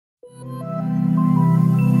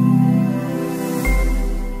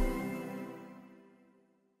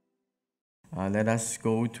Let us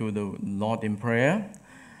go to the Lord in prayer.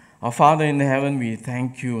 Our Father in heaven, we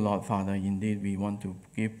thank you, Lord Father. Indeed, we want to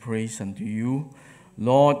give praise unto you.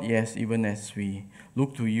 Lord, yes, even as we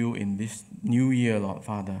look to you in this new year, Lord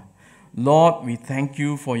Father. Lord, we thank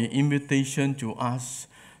you for your invitation to us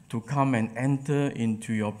to come and enter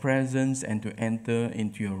into your presence and to enter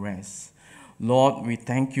into your rest. Lord, we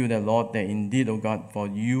thank you that, Lord, that indeed, O God, for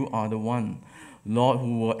you are the one, Lord,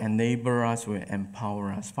 who will enable us, will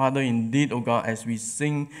empower us. Father, indeed, O God, as we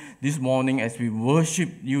sing this morning, as we worship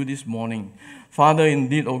you this morning, Father,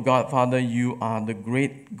 indeed, O God, Father, you are the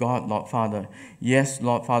great God, Lord Father. Yes,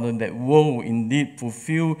 Lord Father, that will indeed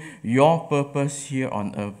fulfill your purpose here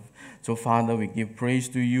on earth. So, Father, we give praise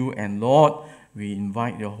to you, and Lord, we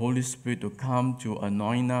invite your Holy Spirit to come to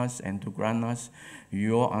anoint us and to grant us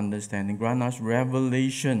your understanding. Grant us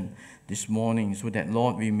revelation this morning so that,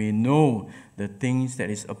 Lord, we may know the things that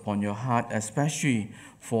is upon your heart, especially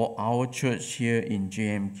for our church here in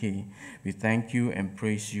JMK. We thank you and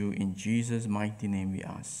praise you. In Jesus' mighty name we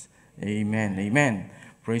ask. Amen. Amen.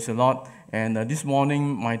 Praise the Lord. And this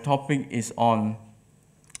morning my topic is on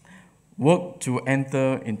work to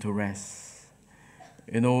enter into rest.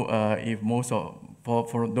 You know, if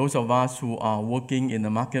for those of us who are working in the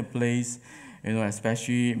marketplace, you know,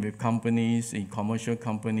 especially with companies, in commercial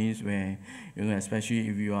companies, where, you know, especially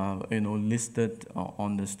if you are, you know, listed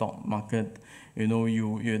on the stock market, you know,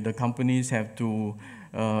 the companies have to,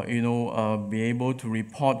 be able to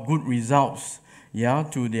report good results,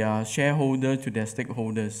 to their shareholders, to their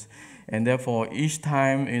stakeholders. And therefore, each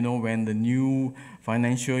time, you know, when the new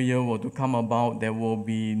financial year were to come about, there will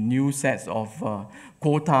be new sets of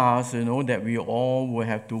quotas, you know, that we all will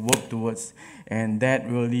have to work towards. And that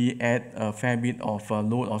really add a fair bit of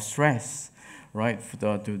load of stress, right,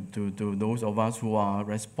 to those of us who are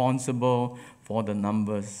responsible for the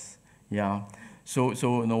numbers. So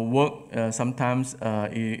you know, work sometimes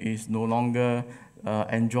is no longer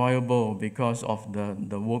enjoyable because of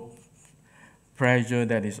the work pressure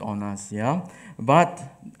that is on us. But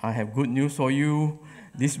I have good news for you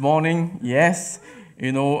this morning. Yes,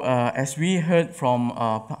 you know, as we heard from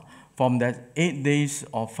that 8 days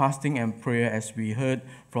of fasting and prayer, as we heard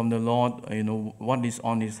from the Lord, you know, what is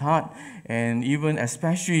on his heart, and even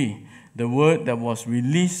especially the word that was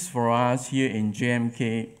released for us here in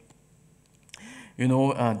JMK, you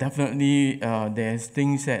know, definitely there's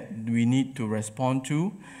things that we need to respond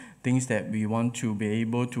to, things that we want to be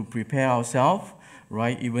able to prepare ourselves,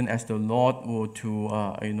 right? Even as the Lord will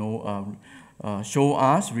to, show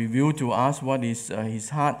us, reveal to us what is his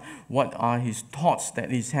heart, what are his thoughts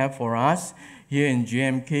that he has for us here in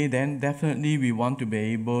JMK, then definitely we want to be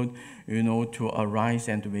able, you know, to arise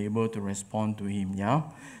and to be able to respond to him.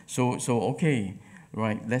 So okay,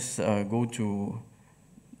 right, let's go to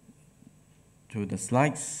the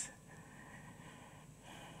slides.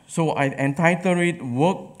 So I entitled it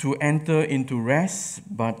 "Work to Enter into Rest,"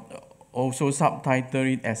 but also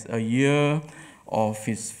subtitled it as "A Year of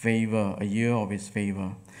His Favor." A year of His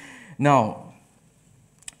favor. Now,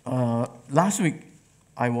 last week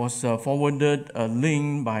I was forwarded a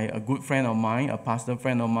link by a good friend of mine, a pastor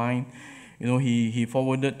friend of mine. You know, he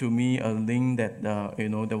forwarded to me a link that you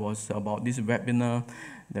know, that was about this webinar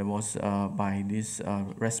that was by this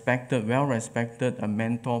well-respected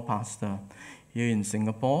mentor pastor here in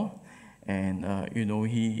Singapore. And you know,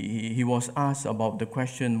 he was asked about the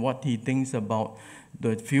question what he thinks about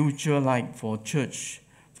the future like for church,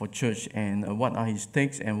 and what are his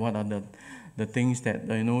takes and what are the things that,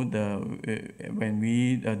 you know, when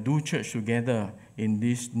we do church together in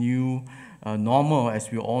this new normal, as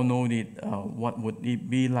we all know it, what would it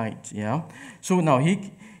be like? So now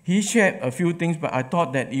he shared a few things, but I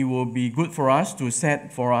thought that it will be good for us to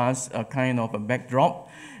set for us a kind of a backdrop,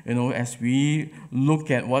 you know, as we look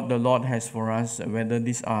at what the Lord has for us, whether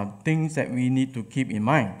these are things that we need to keep in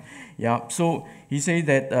mind. So he says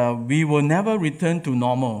that we will never return to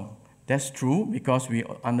normal. That's true, because we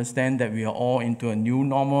understand that we are all into a new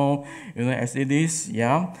normal, you know, as it is.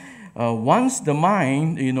 Once the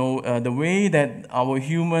mind, you know, the way that our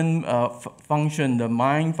human function, the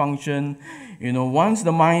mind function, you know, once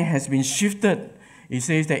the mind has been shifted, it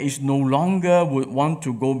says that it no longer would want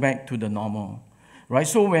to go back to the normal. Right,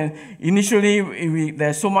 so when initially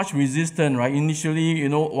there's so much resistance, right? Initially, you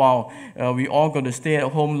know, we all got to stay at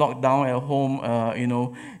home, locked down at home, you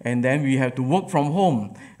know, and then we have to work from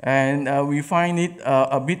home, and we find it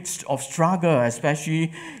a bit of struggle,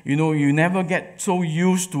 especially, you know, you never get so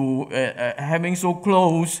used to having so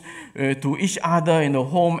close to each other in the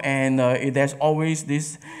home, and there's always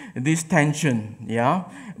this tension,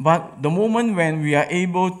 But the moment when we are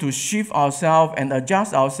able to shift ourselves and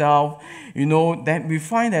adjust ourselves, that we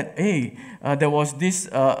find that, hey, there was this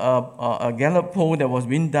a Gallup poll that was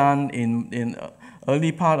being done in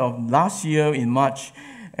early part of last year in March,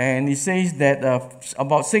 and it says that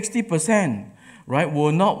about 60%, right,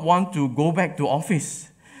 will not want to go back to office.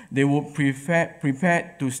 They would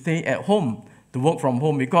prepare to stay at home, to work from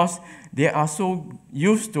home, because they are so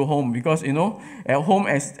used to home. Because at home,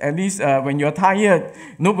 at least when you're tired,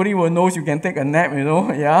 nobody will know you can take a nap,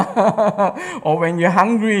 yeah. Or when you're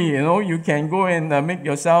hungry, you can go and make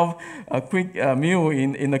yourself a quick meal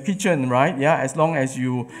in the kitchen, right? Yeah, as long as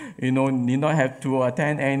you need not have to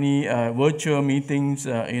attend any virtual meetings,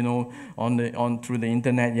 through the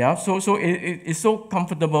internet. Yeah, so it's so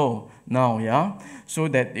comfortable now. Yeah, so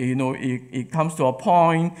that it comes to a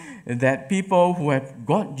point that people who have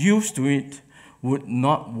got used to it would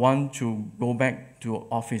not want to go back to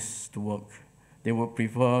office to work. They would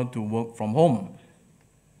prefer to work from home.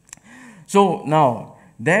 So now,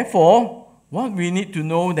 therefore, what we need to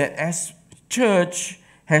know that as church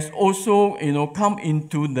has also come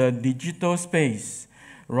into the digital space,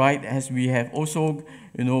 right? As we have also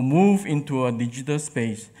moved into a digital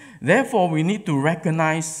space. Therefore, we need to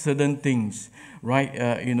recognize certain things, right?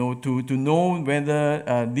 To know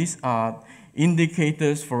whether these are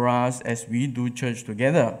indicators for us as we do church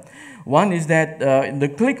together. One is that the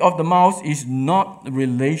click of the mouse is not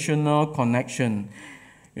relational connection.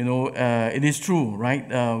 It is true, right?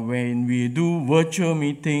 When we do virtual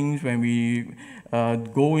meetings, when we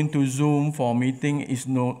go into Zoom for meeting, it's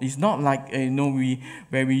not like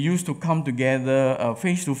where we used to come together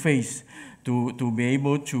face to face to be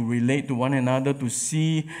able to relate to one another, to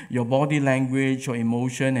see your body language, your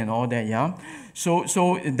emotion, and all that. Yeah. So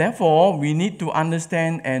therefore, we need to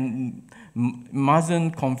understand and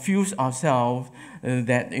mustn't confuse ourselves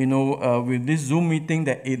that with this Zoom meeting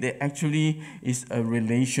that it actually is a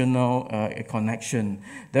relational connection.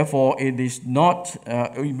 Therefore, it is not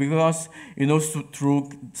because through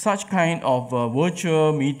such kind of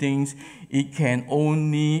virtual meetings, it can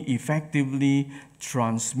only effectively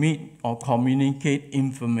transmit or communicate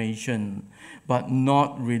information, but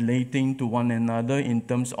not relating to one another in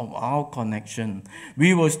terms of our connection.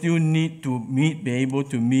 We will still need to be able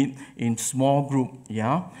to meet in small group,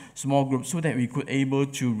 small group, so that we could able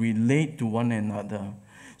to relate to one another.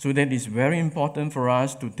 So that is very important for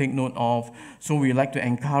us to take note of. So we like to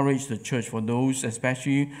encourage the church, for those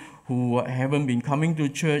especially who haven't been coming to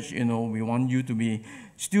church, we want you to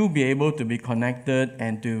still be able to be connected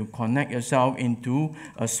and to connect yourself into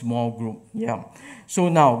a small group. Yeah. So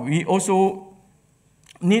now we also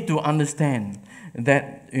need to understand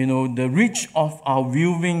that the reach of our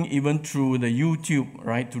viewing, even through the YouTube,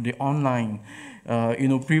 right, through the online.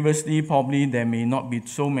 Previously probably there may not be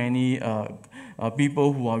so many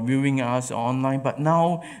people who are viewing us online, but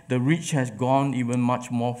now the reach has gone even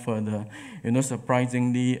much more further.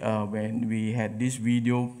 Surprisingly, when we had this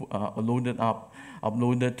video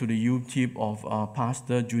uploaded to the YouTube of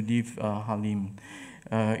Pastor Judith Halim,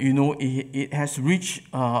 it has reached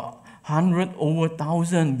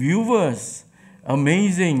 100,000 viewers.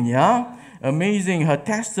 Amazing, yeah? Amazing. Her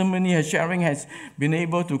testimony, her sharing has been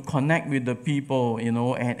able to connect with the people,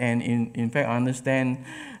 and in fact, I understand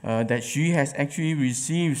that she has actually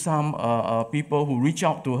received some people who reach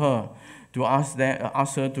out to her to ask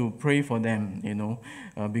her to pray for them,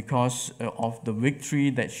 because of the victory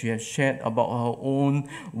that she has shared about her own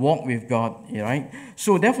walk with God, right?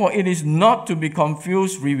 So therefore, it is not to be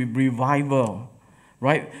confused with revival.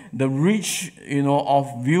 Right, the reach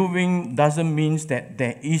of viewing doesn't mean that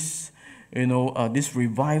there is this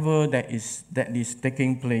revival that is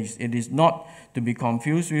taking place. It is not to be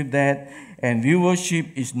confused with that, and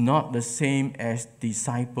viewership is not the same as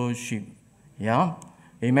discipleship. Yeah,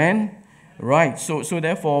 amen. Right. So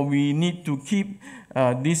therefore we need to keep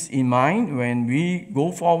this in mind when we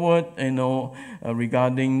go forward.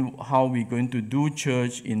 Regarding how we're going to do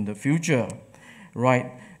church in the future.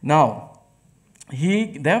 Right now.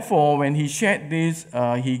 Therefore, when he shared this,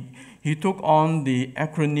 he took on the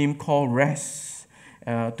acronym called REST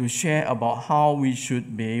to share about how we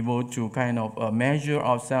should be able to kind of measure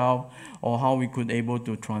ourselves, or how we could able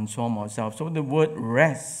to transform ourselves. So the word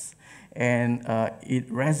REST, and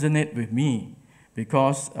it resonated with me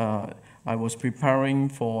because I was preparing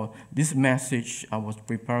for this message.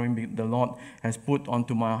 The Lord has put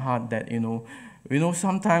onto my heart that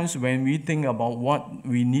sometimes when we think about what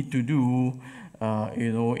we need to do,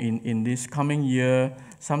 in this coming year,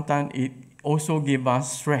 sometimes it also gives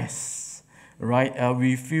us stress, right?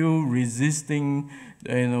 We feel resisting,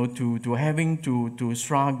 to having to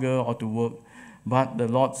struggle or to work But the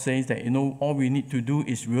Lord says that, all we need to do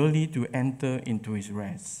is really to enter into his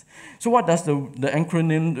rest. So what does the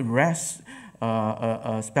acronym REST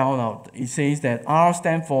spell out? It says that R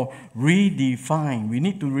stands for redefine. We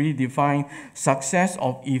need to redefine success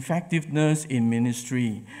of effectiveness in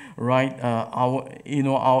ministry, right? Our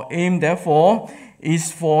aim, therefore,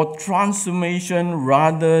 is for transformation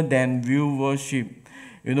rather than viewership.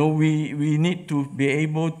 We need to be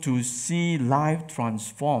able to see life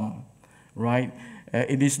transform, right?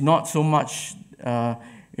 It is not so much,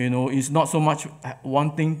 it's not so much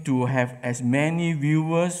wanting to have as many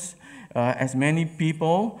viewers, as many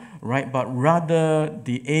people, right? But rather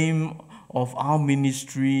the aim of our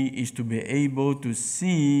ministry is to be able to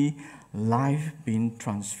see life being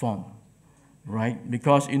transformed. Right?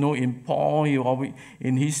 Because, in Paul,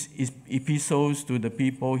 in his epistles to the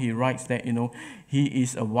people, he writes that, he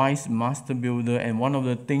is a wise master builder, and one of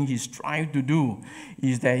the things he strives to do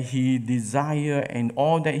is that he desire, and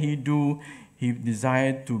all that he do, he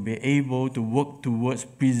desired to be able to work towards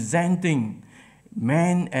presenting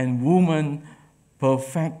man and woman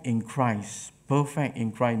perfect in Christ. Perfect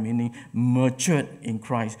in Christ, meaning matured in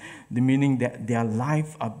Christ. The meaning that their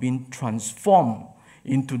life are being transformed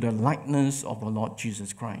into the likeness of the Lord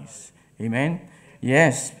Jesus Christ. Amen?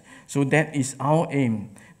 Yes. So that is our aim.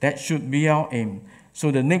 That should be our aim. So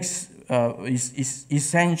the next is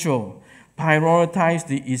essential. Prioritize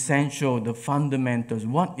the essential, the fundamentals.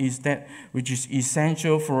 What is that which is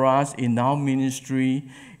essential for us in our ministry,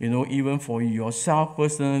 even for yourself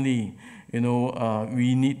personally?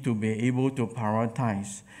 We need to be able to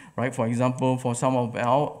prioritize. Right? For example, for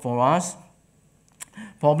us,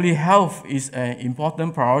 probably health is an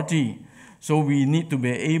important priority. So we need to be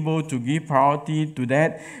able to give priority to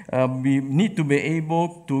that. We need to be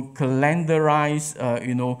able to calendarize,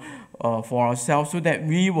 for ourselves so that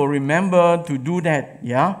we will remember to do that,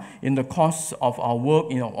 in the course of our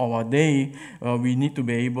work, of our day. We need to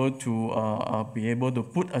be able to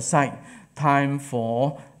put aside time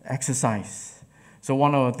for exercise. So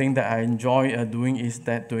one of the things that I enjoy doing is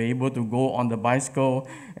that to be able to go on the bicycle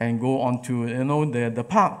and go onto the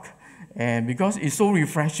park, and because it's so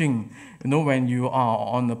refreshing, when you are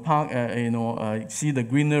on the park, see the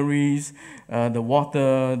greeneries, the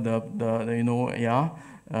water, the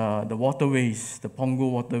waterways, the Pongo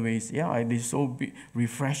waterways. It is so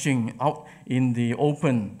refreshing out in the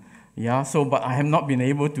open. But I have not been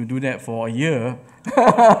able to do that for a year.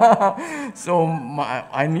 So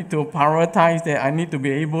I need to prioritize that. I need to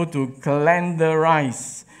be able to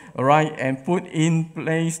calendarize, right, and put in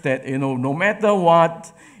place that, no matter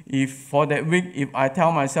what, if for that week, if I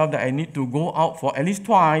tell myself that I need to go out for at least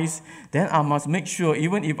twice, then I must make sure,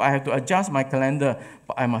 even if I have to adjust my calendar,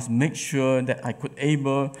 but I must make sure that I could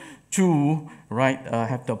able to, right,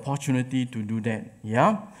 have the opportunity to do that.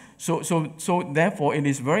 So therefore, it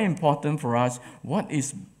is very important for us what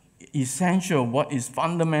is essential, what is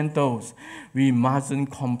fundamentals. We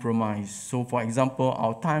mustn't compromise. So, for example,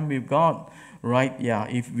 our time with God, right?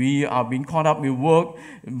 If we are being caught up with work,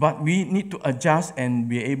 but we need to adjust and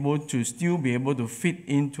be able to still be able to fit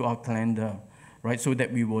into our calendar, right? So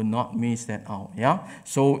that we will not miss that out.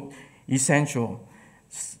 So, essential.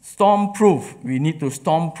 Storm-proof. We need to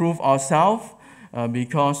storm-proof ourselves.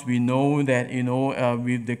 Because we know that,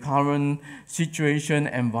 with the current situation,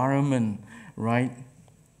 environment, right,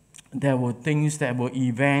 there were things, there were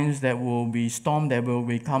events, that will be storm that will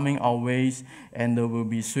be coming our ways, and they will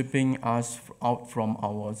be sweeping us out from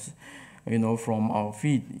from our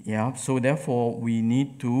feet. So therefore, we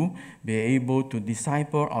need to be able to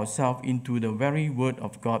disciple ourselves into the very word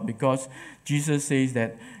of God, because Jesus says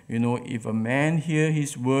that, if a man hear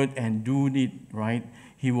his word and do it, right,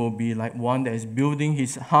 he will be like one that is building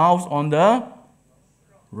his house on the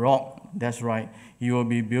rock. That's right. He will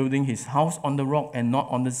be building his house on the rock and not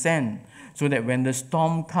on the sand, so that when the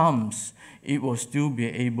storm comes, it will still be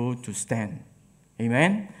able to stand.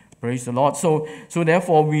 Amen? Praise the Lord. So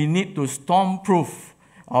therefore, we need to storm-proof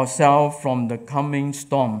ourselves from the coming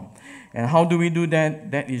storm. And how do we do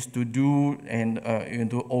that? That is to do and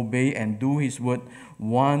to obey and do his word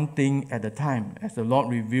one thing at a time. As the Lord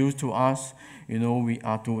reveals to us, we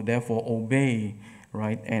are to therefore obey,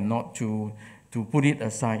 right, and not to put it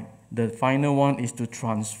aside. The final one is to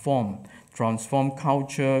transform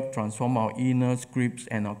culture, transform our inner scripts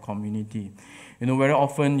and our community. Very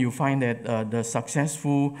often you find that the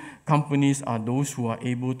successful companies are those who are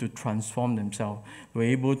able to transform themselves, who are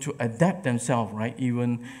able to adapt themselves, right?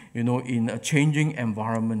 Even, in a changing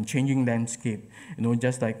environment, changing landscape.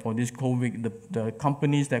 Just like for this COVID, the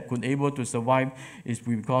companies that could able to survive is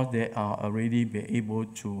because they are already be able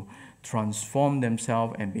to transform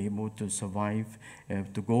themselves and be able to survive,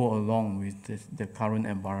 to go along with the current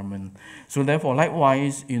environment. So therefore,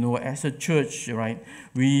 likewise, as a church, right,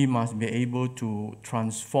 we must be able to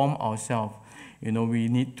transform ourselves. We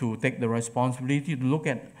need to take the responsibility to look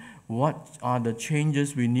at what are the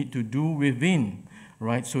changes we need to do within,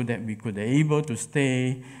 right, so that we could be able to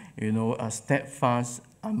stay, steadfast,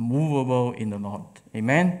 unmovable in the Lord.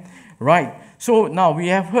 Amen? Right. So now we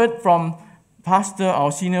have heard from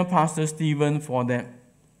our senior pastor, Stephen, for that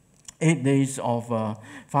 8 days of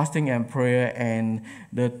fasting and prayer, and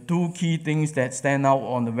the two key things that stand out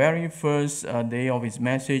on the very first day of his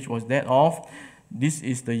message was that of, this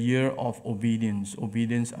is the year of obedience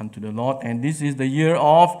unto the Lord, and this is the year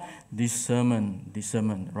of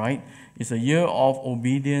discernment, right? It's a year of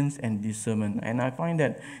obedience and discernment, and I find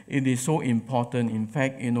that it is so important. In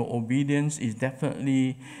fact, obedience is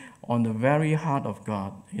definitely on the very heart of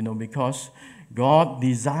God, because God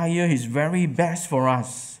desires His very best for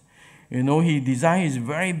us. He desires His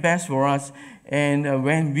very best for us, and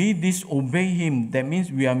when we disobey Him, that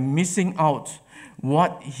means we are missing out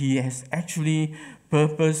what He has actually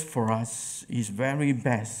purposed for us, His very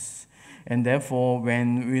best. And therefore,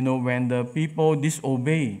 when the people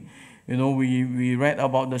disobey, we read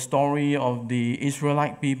about the story of the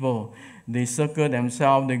Israelite people. They circled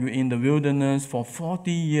themselves in the wilderness for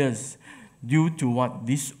 40 years due to what?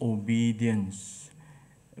 Disobedience.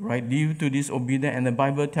 Right? Due to disobedience. And the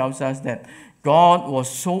Bible tells us that God was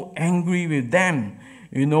so angry with them,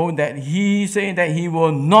 that He said that He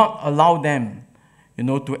will not allow them,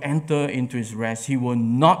 to enter into His rest. He will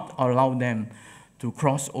not allow them to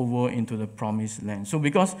cross over into the promised land. So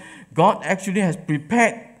because God actually has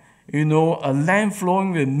prepared, a land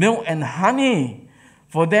flowing with milk and honey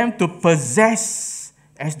for them to possess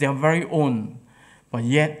as their very own. But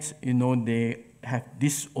yet, they have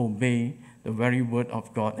disobeyed the very word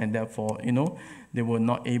of God, and therefore, they were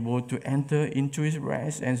not able to enter into His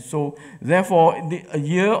rest. And so, therefore, a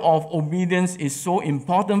year of obedience is so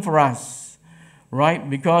important for us, right?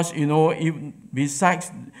 Because,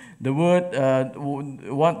 besides the word,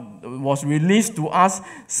 what was released to us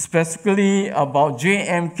specifically about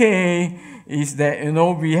JMK is that,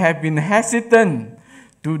 we have been hesitant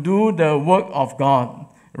to do the work of God,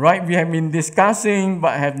 right? We have been discussing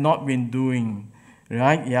but have not been doing,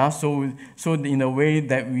 right? Yeah. So in a way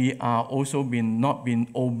that we are also not been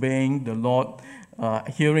obeying the Lord,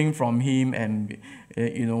 hearing from Him, and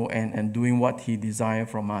and doing what He desires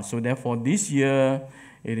from us. So therefore, this year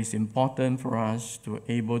it is important for us to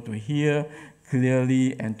able to hear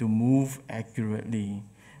clearly and to move accurately,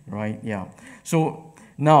 right? Yeah. So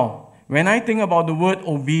now, when I think about the word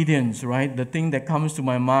obedience, right, the thing that comes to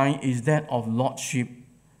my mind is that of lordship,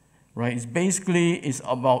 right? It's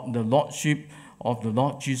about the lordship of the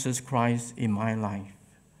Lord Jesus Christ in my life,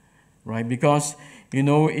 right? Because,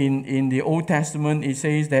 in the Old Testament, it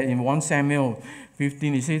says that in 1 Samuel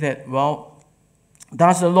 15, it says that,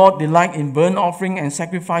 does the Lord delight in burnt offering and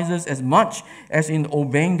sacrifices as much as in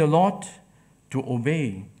obeying the Lord? To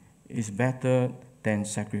obey is better than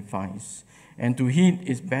sacrifice, and to heed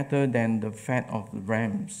is better than the fat of the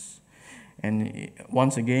rams. And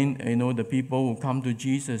once again, the people who come to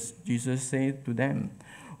Jesus said to them,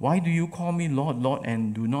 why do you call me Lord, Lord,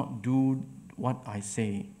 and do not do what I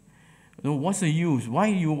say? What's the use? Why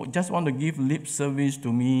you just want to give lip service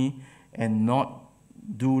to me and not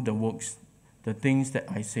do the works, the things that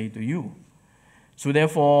I say to you? So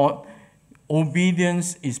therefore,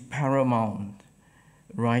 obedience is paramount,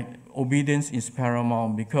 right? Obedience is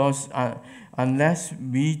paramount, because unless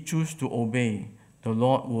we choose to obey, the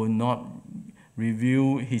Lord will not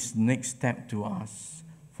reveal His next step to us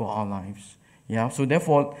for our lives. Yeah. So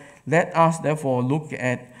therefore, let us look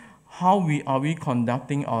at how are we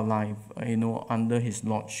conducting our life, under His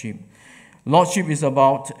lordship. Lordship is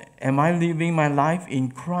about, am I living my life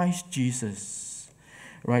in Christ Jesus,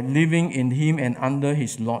 right? Living in Him and under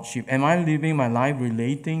His lordship. Am I living my life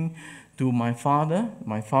relating to my Father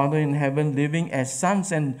in heaven, living as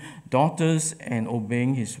sons and daughters and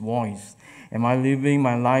obeying His voice? Am I living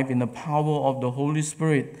my life in the power of the Holy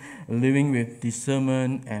Spirit, living with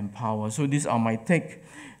discernment and power? So these are my take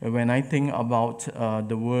when I think about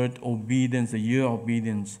the word obedience, the year of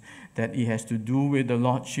obedience, that it has to do with the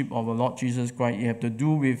lordship of the Lord Jesus Christ. It has to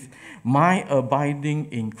do with my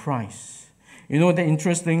abiding in Christ. That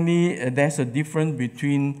interestingly, there's a difference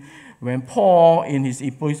between when Paul, in his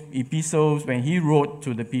epistles, when he wrote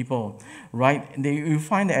to the people, right, you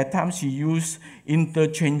find that at times he used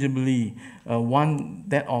interchangeably one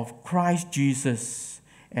that of Christ Jesus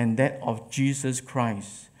and that of Jesus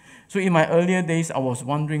Christ. So in my earlier days, I was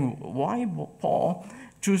wondering why Paul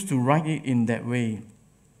chose to write it in that way.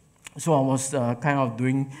 So I was kind of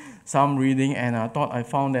doing some reading, and I thought I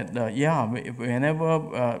found that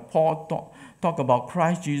whenever Paul talk about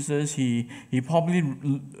Christ Jesus, he probably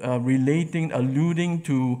alluding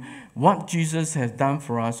to what Jesus has done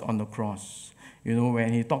for us on the cross.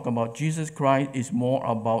 When he talk about Jesus Christ, it's more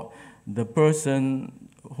about the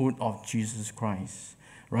personhood of Jesus Christ,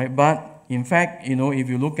 right? But in fact, if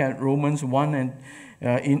you look at Romans 1 and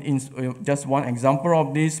in just one example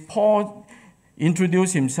of this, Paul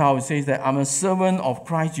introduced himself, says that I'm a servant of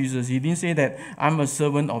Christ Jesus. He didn't say that I'm a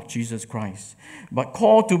servant of Jesus Christ, but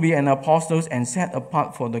called to be an apostle and set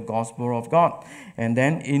apart for the gospel of God. And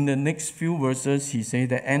then in the next few verses, he says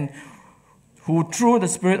that, and who through the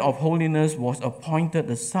Spirit of holiness was appointed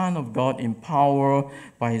the Son of God in power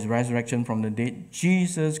by his resurrection from the dead,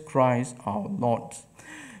 Jesus Christ our Lord.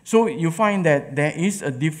 So you find that there is a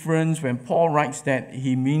difference when Paul writes that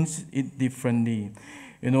he means it differently.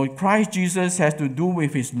 Christ Jesus has to do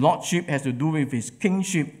with his lordship, has to do with his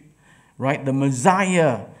kingship, right? The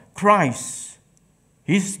Messiah, Christ,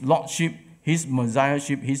 his lordship, his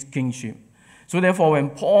messiahship, his kingship. So therefore,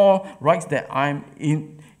 when Paul writes that I'm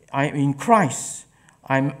in Christ,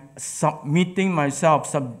 I'm submitting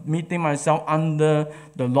myself under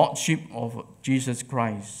the lordship of Jesus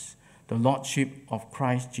Christ, the lordship of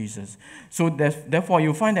Christ Jesus. So therefore,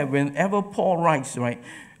 you find that whenever Paul writes, right,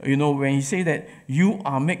 when he say that you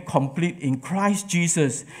are made complete in Christ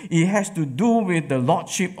Jesus, it has to do with the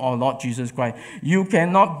lordship of Lord Jesus Christ. You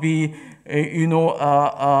cannot be,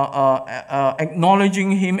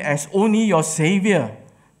 acknowledging him as only your Savior.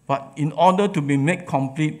 But in order to be made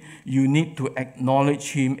complete, you need to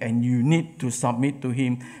acknowledge him and you need to submit to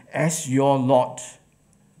him as your Lord.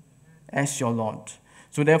 As your Lord.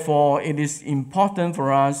 So therefore, it is important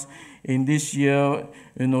for us in this year,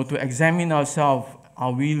 to examine ourselves.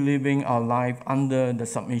 Are we living our life under the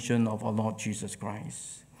submission of our Lord Jesus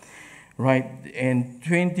Christ? Right? And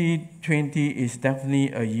 2020 is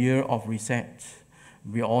definitely a year of reset.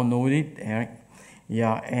 We all know it, right?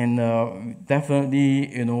 Yeah, and definitely,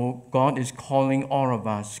 God is calling all of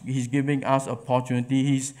us. He's giving us opportunity.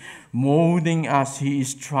 He's molding us. He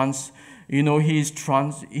is transiting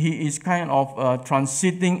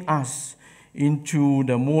us into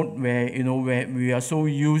the mode where, where we are so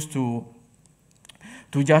used to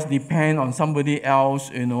just depend on somebody else,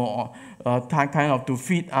 kind of to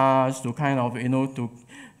feed us, to kind of,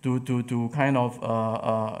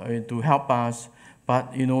 to help us.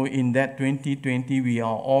 But, in that 2020, we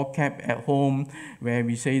are all kept at home, where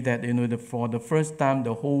we say that, for the first time,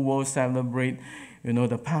 the whole world celebrate,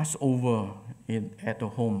 the Passover at the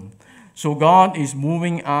home. So God is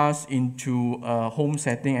moving us into a home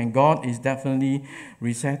setting, and God is definitely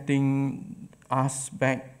resetting us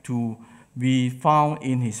back to be found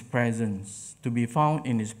in his presence,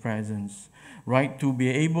 right? To be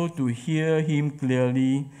able to hear him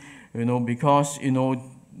clearly, because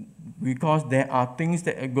there are things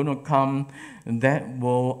that are going to come that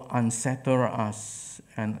will unsettle us,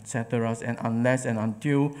 and unless and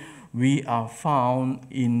until we are found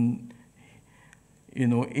in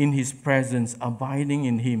his presence, abiding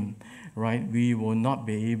in him, right, we will not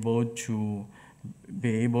be able to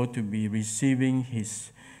be receiving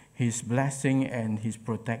his blessing and his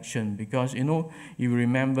protection. Because you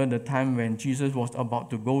remember the time when Jesus was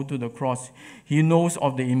about to go to the cross, he knows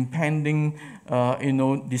of the impending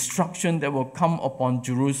destruction that will come upon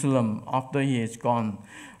Jerusalem after he is gone,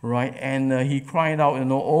 right? And he cried out,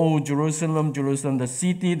 "Oh, Jerusalem, Jerusalem, the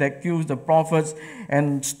city that kills the prophets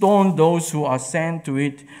and stones those who are sent to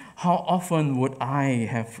it. How often would I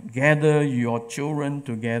have gathered your children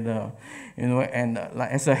together, and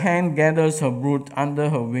as a hen gathers her brood under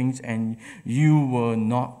her wings, and you were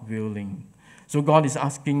not willing." So God is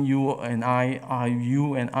asking you and I, are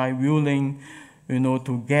you and I willing,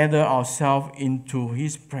 to gather ourselves into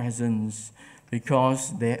his presence?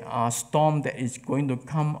 Because there are storms that is going to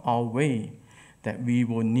come our way, that we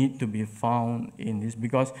will need to be found in this.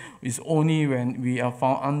 Because it's only when we are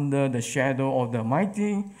found under the shadow of the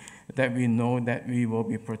Almighty that we know that we will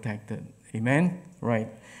be protected. Amen? Right.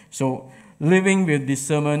 So, living with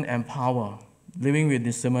discernment and power.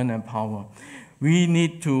 We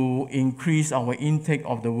need to increase our intake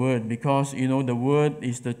of the Word, because, the Word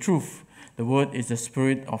is the truth. The Word is the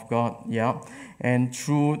Spirit of God, yeah. And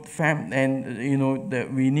through that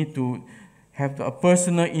we need to have a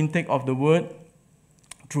personal intake of the Word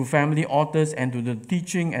through family authors, and to the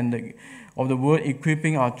teaching and of the Word,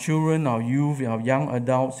 equipping our children, our youth, our young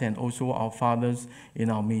adults, and also our fathers in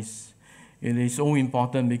our midst. It is so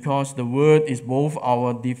important, because the Word is both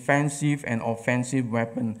our defensive and offensive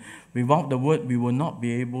weapon. Without the Word, we will not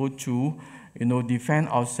be able to, defend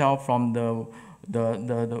ourselves from the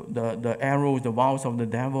the arrows, the wiles of the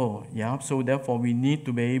devil. Yeah. So therefore, we need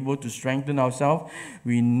to be able to strengthen ourselves.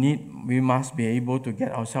 We must be able to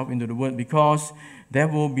get ourselves into the Word, because there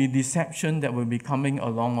will be deception that will be coming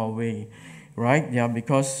along our way, right? Yeah.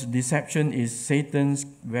 Because deception is Satan's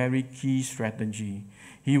very key strategy.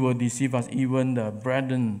 He will deceive us. Even the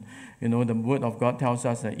brethren, the Word of God tells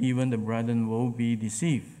us that even the brethren will be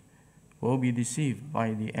deceived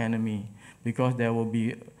by the enemy, because there will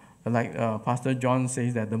be, like Pastor John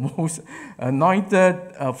says, that the most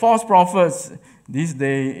anointed false prophets this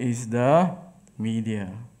day is the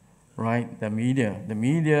media, right? The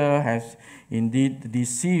media has indeed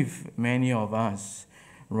deceived many of us,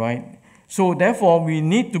 right? So therefore, we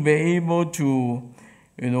need to be able to,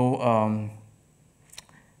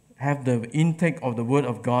 have the intake of the Word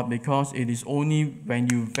of God, because it is only when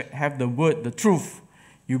you have the Word, the truth,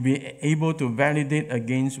 you'll be able to validate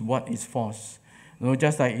against what is false.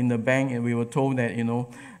 Just like in the bank, we were told that,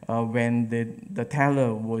 when the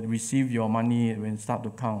teller would receive your money when start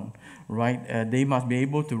to count, right? They must be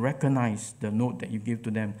able to recognize the note that you give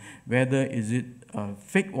to them, whether is it a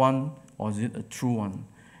fake one or is it a true one.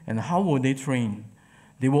 And how will they train?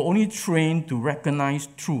 They will only train to recognize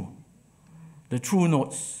the true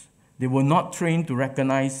notes. They will not train to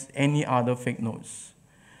recognize any other fake notes.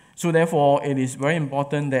 So therefore, it is very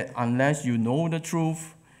important that unless you know the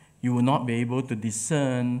truth, you will not be able to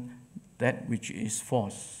discern that which is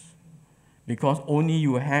false, because only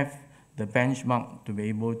you have the benchmark to be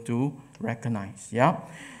able to recognize. Yeah.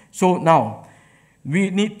 So now we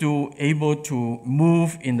need to able to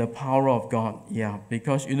move in the power of God. Yeah.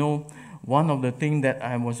 Because one of the things that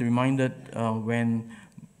I was reminded when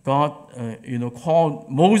God called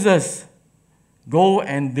Moses, "Go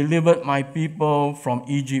and deliver my people from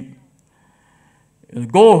Egypt.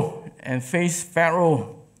 Go and face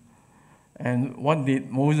Pharaoh." And what did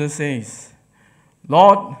Moses say?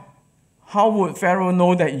 "Lord, how would Pharaoh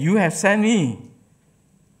know that you have sent me?"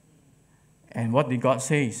 And what did God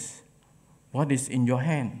say? "What is in your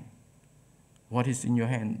hand?" What is in your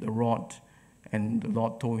hand? The rod. And the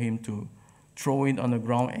Lord told him to throw it on the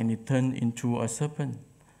ground, and it turned into a serpent.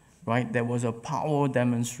 Right? There was a power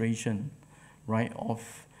demonstration, right,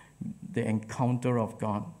 of the encounter of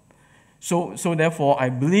God. So therefore, I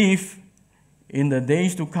believe in the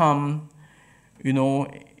days to come,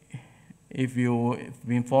 if you've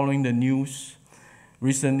been following the news,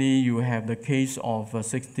 recently you have the case of a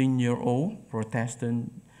 16-year-old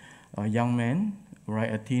Protestant young man,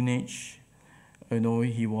 right, a teenage.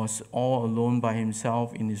 He was all alone by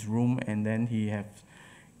himself in his room, and then he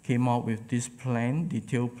came out with this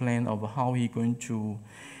detailed plan of how he's going to,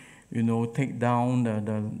 take down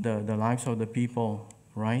the lives of the people,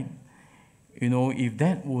 right? If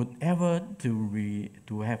that would ever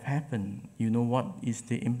to have happened, what is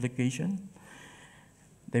the implication?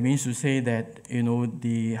 That means to say that,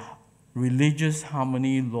 the religious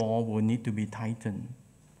harmony law will need to be tightened,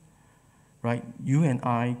 right? You and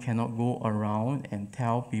I cannot go around and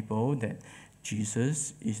tell people that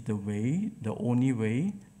Jesus is the way, the only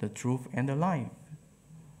way, the truth, and the life,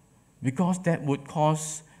 because that would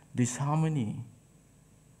cause disharmony.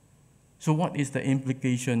 So what is the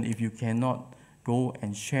implication if you cannot go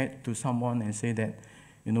and share to someone and say that,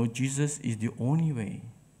 Jesus is the only way,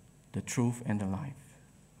 the truth, and the life?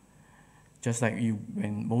 Just like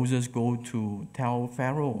when Moses go to tell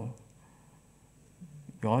Pharaoh,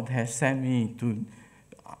 "God has sent me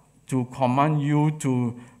to command you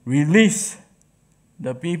to release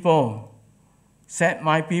the people, set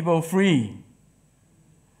my people free."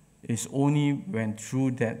 It's only when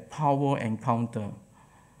through that power encounter,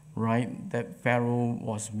 right, that Pharaoh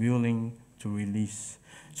was willing to release.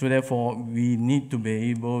 So therefore, we need to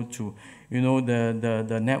be able to,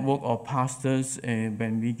 the network of pastors,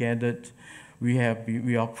 when we gathered, we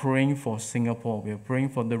are praying for Singapore. We are praying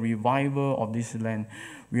for the revival of this land.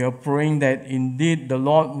 We are praying that indeed the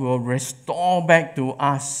Lord will restore back to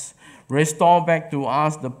us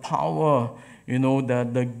the power,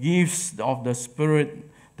 the gifts of the Spirit,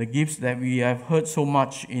 the gifts that we have heard so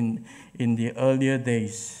much in the earlier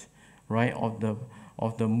days, right,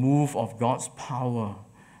 of the move of God's power,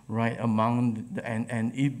 right,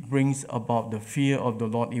 and it brings about the fear of the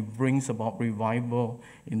Lord. It brings about revival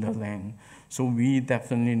in the land. So we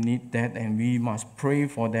definitely need that, and we must pray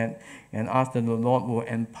for that and ask that the Lord will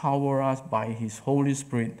empower us by His Holy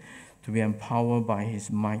Spirit to be empowered by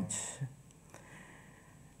His might.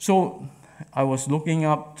 So I was looking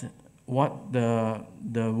up what the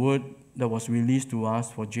word that was released to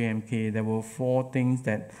us for JMK. There were 4 things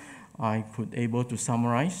that I could able to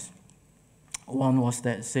summarize. One was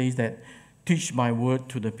that says that teach my word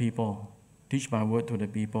to the people. Teach my word to the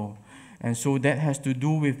people. And so that has to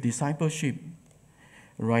do with discipleship,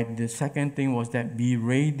 right? The second thing was that be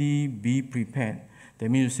ready, be prepared. That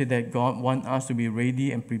means to say that God wants us to be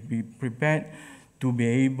ready and be prepared to be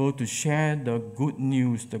able to share the good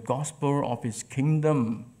news, the gospel of His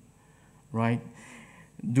kingdom, right?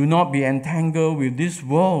 Do not be entangled with this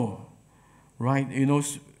world, right?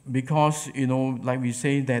 Because, like we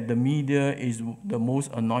say that the media is the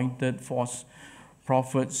most anointed false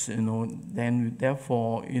prophets, then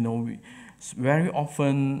therefore, very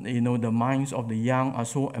often, the minds of the young are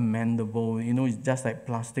so amendable. It's just like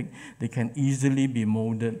plastic. They can easily be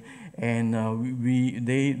molded. And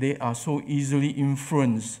they are so easily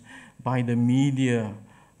influenced by the media,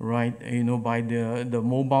 right? By the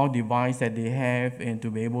mobile device that they have, and to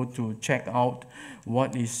be able to check out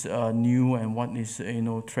what is new and what is,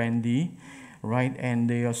 trendy, right? And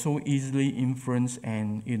they are so easily influenced,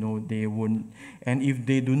 and, they wouldn't. And if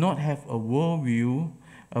they do not have a worldview,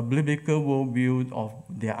 a biblical worldview of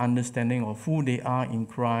their understanding of who they are in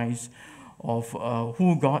Christ, of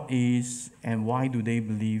who God is and why do they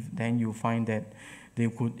believe, then you find that they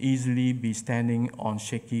could easily be standing on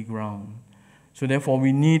shaky ground. So therefore,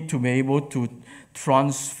 we need to be able to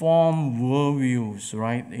transform worldviews,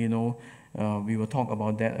 right? We will talk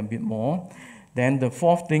about that a bit more. Then the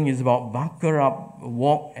fourth thing is about buckle up,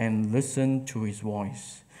 walk, and listen to His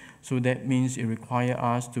voice. So that means it requires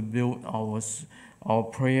us to build our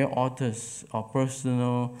prayer altars, our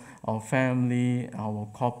personal, our family, our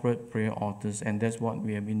corporate prayer altars, and that's what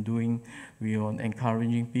we have been doing. We are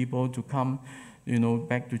encouraging people to come,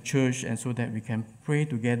 back to church, and so that we can pray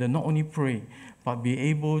together. Not only pray, but be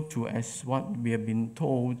able to, as what we have been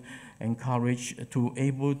told, encouraged to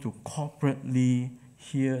able to corporately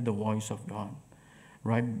hear the voice of God,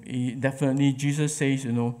 right? Definitely, Jesus says,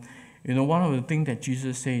 one of the things that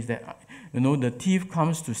Jesus says that, the thief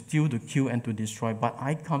comes to steal, to kill, and to destroy, but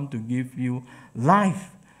I come to give you life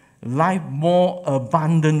more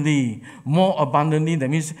abundantly. More abundantly, that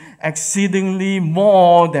means exceedingly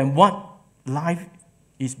more than what life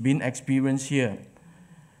is being experienced here.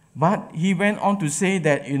 But He went on to say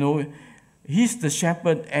that, He's the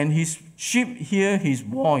shepherd and His sheep hear His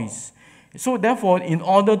voice. So therefore, in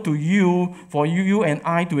order for you and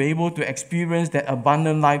I to be able to experience that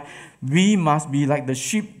abundant life, we must be like the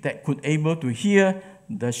sheep that could able to hear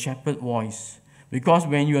the shepherd voice. Because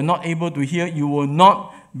when you are not able to hear, you will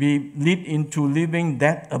not be led into living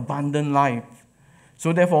that abundant life.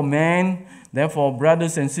 So therefore,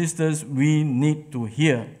 brothers and sisters, we need to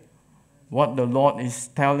hear what the Lord is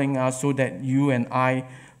telling us so that you and I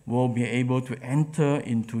will be able to enter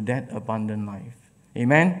into that abundant life.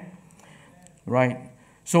 Amen? Right.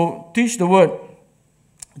 So teach the word.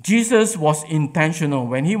 Jesus was intentional.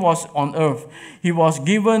 When He was on earth, He was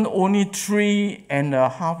given only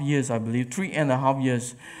 3.5 years, I believe, 3.5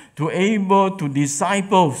 years to able to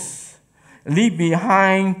leave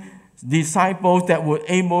behind disciples that were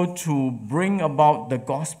able to bring about the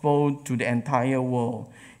gospel to the entire world.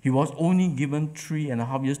 He was only given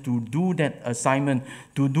 3.5 years to do that assignment,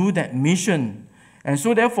 to do that mission. And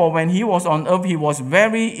so therefore, when He was on earth, He was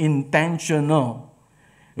very intentional.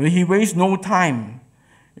 He wasted no time,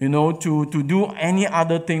 to do any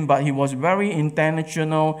other thing, but He was very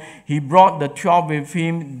intentional. He brought the 12 with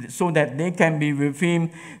Him so that they can be with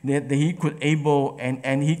Him, that He could able,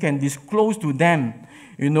 and He can disclose to them,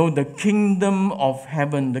 the kingdom of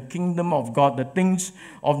heaven, the kingdom of God, the things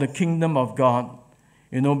of the kingdom of God.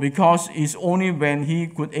 Because it's only when He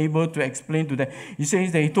could able to explain to them. He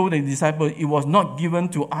says that He told the disciples, it was not given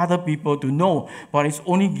to other people to know, but it's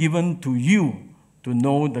only given to you to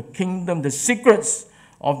know the kingdom, the secrets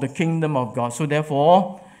of the kingdom of God. So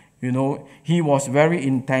therefore, He was very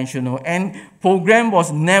intentional. And program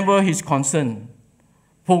was never His concern.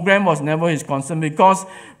 Program was never His concern, because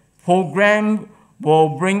program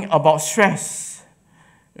will bring about stress.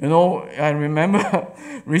 I remember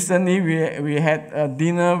recently we had a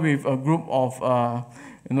dinner with a group of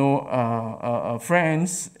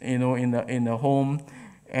friends in the home,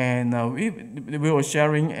 and we were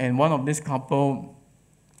sharing, and one of this couple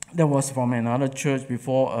that was from another church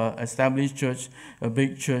before, established church, a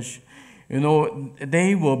big church,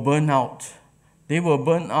 they were burned out. They were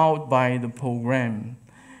burned out by the program,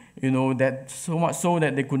 that so much so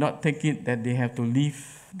that they could not take it, that they have to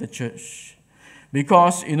leave the church.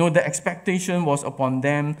 Because, the expectation was upon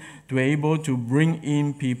them to be able to bring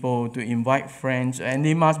in people, to invite friends, and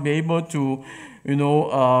they must be able to,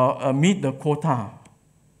 meet the quota.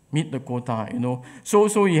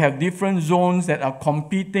 So you have different zones that are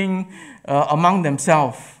competing among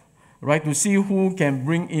themselves, right, to see who can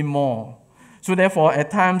bring in more. So therefore,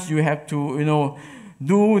 at times you have to,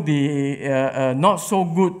 do the not so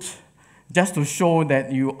good, just to show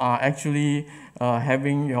that you are actually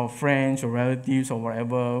having your friends or relatives or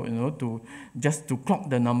whatever, just to clock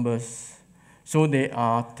the numbers. So they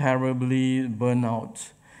are terribly burnt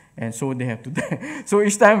out, and so they have to. So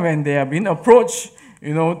each time when they are being approached,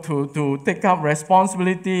 to take up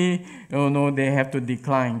responsibility, they have to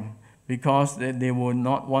decline, because they will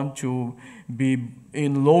not want to be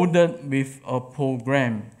loaded with a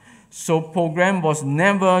program. So program was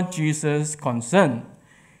never Jesus' concern.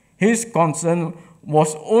 His concern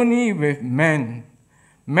was only with man.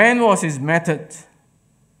 Man was his method.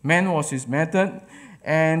 Man was his method,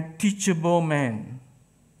 and teachable men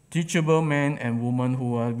and women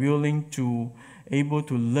who are willing to, able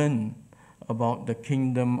to learn about the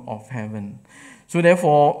kingdom of heaven. So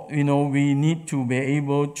therefore, we need to be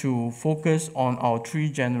able to focus on our 3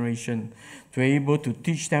 generations, to be able to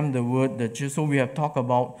teach them the word. So we have talked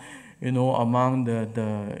about, among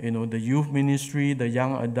the youth ministry, the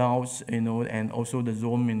young adults, and also the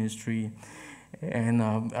zone ministry. And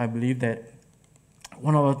I believe that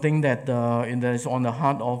one of the things that is on the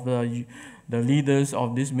heart of the leaders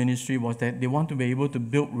of this ministry was that they want to be able to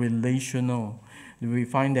build relational. We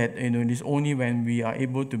find that it is only when we are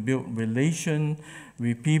able to build relation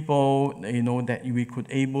with people, that we could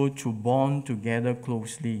able to bond together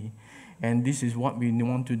closely. And this is what we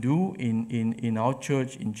want to do in our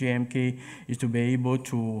church, in JMK, is to be able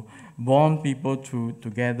to bond people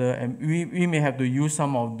together. And we may have to use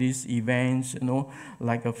some of these events,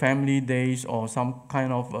 like a family days or some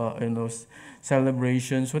kind of,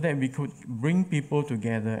 celebration, so that we could bring people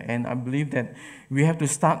together. And I believe that we have to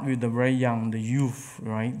start with the very young, the youth,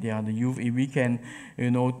 right? The youth. If we can,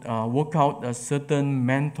 work out a certain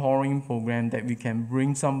mentoring program, that we can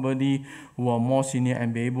bring somebody who are more senior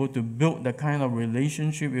and be able to build the kind of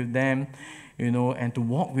relationship with them, and to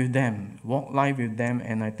walk life with them.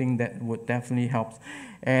 And I think that would definitely help.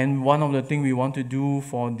 And one of the things we want to do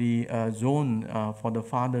for the zone, for the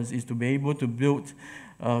fathers, is to be able to build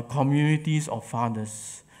communities of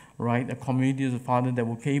fathers, right? A community of fathers that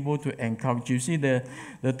will be able to encourage. You see, the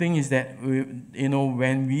thing is that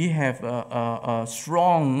when we have a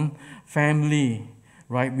strong family,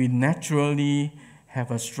 right, we naturally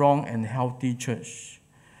have a strong and healthy church.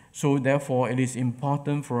 So therefore, it is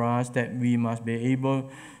important for us that we must be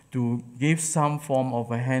able to give some form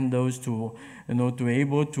of a handles to, to be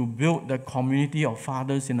able to build the community of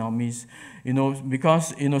fathers in our midst.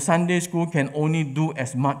 Because, Sunday school can only do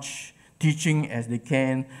as much teaching as they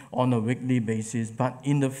can on a weekly basis. But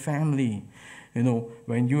in the family,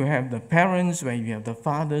 when you have the parents, when you have the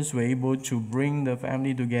fathers, we're able to bring the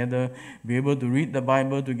family together, be able to read the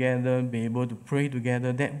Bible together, be able to pray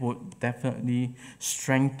together, that would definitely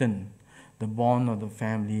strengthen the bond of the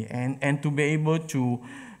family. And to be able to,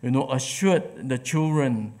 assure the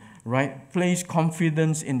children, right, place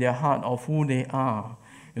confidence in their heart of who they are,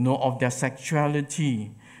 of their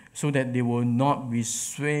sexuality, so that they will not be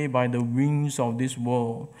swayed by the winds of this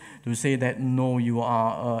world to say that, no, you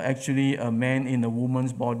are actually a man in a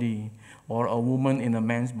woman's body, or a woman in a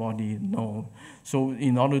man's body. No. So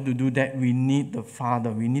in order to do that, we need the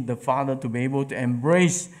father. We need the father to be able to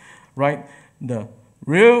embrace, right, the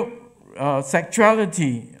real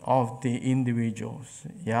sexuality of the individuals.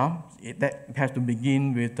 That has to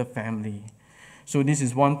begin with the family. So this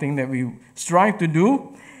is one thing that we strive to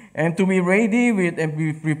do, and to be ready with and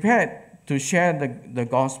be prepared to share the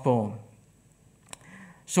gospel.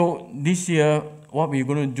 So this year, what we're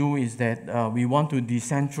going to do is that we want to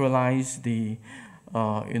decentralize the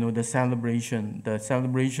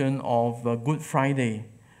celebration of Good Friday,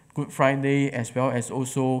 as well as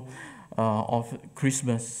also of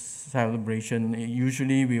Christmas celebration.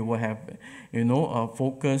 Usually we will have, a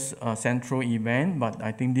focused central event, but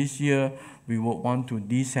I think this year we would want to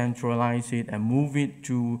decentralize it and move it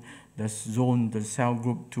to the zone, the cell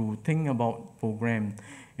group, to think about program.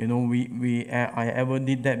 I ever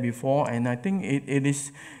did that before, and I think it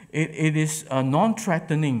is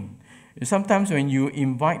non-threatening. Sometimes when you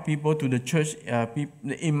invite people to the church,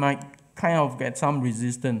 it might kind of get some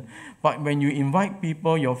resistance. But when you invite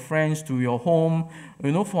people, your friends, to your home,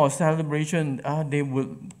 for a celebration, they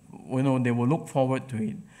will look forward to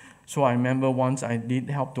it. So I remember once I did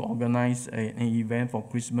help to organize an event for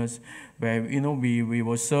Christmas, where we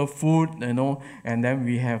will serve food, and then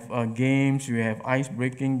we have games, we have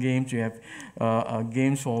ice-breaking games, we have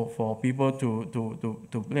games for people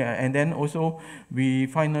to play, and then also we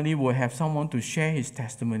finally will have someone to share his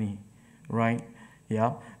testimony, right?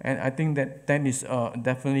 Yeah, and I think that is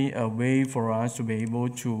definitely a way for us to be able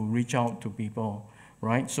to reach out to people,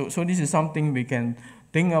 right? So this is something we can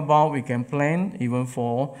think about, we can plan even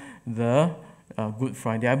for the Good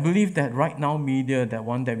Friday. I believe that Right Now Media, that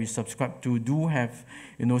one that we subscribe to, do have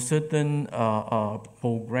certain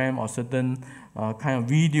program or certain kind of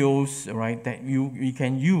videos, right, that we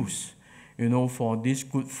can use for this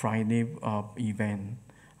Good Friday event.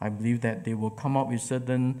 I believe that they will come up with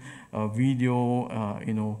certain video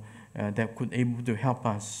that could able to help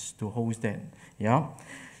us to host that. Yeah.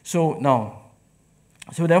 So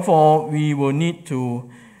therefore we will need to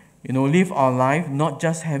live our life not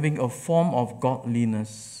just having a form of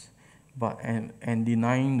godliness, but and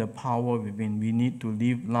denying the power within. We need to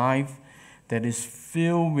live life that is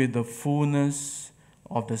filled with the fullness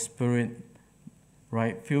of the Spirit,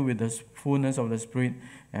 right? Filled with the fullness of the Spirit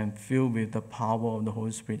and filled with the power of the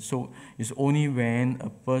Holy Spirit. So it's only when a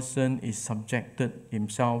person is subjected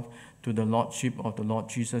himself to the Lordship of the Lord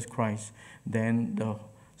Jesus Christ, then the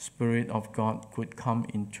Spirit of God could come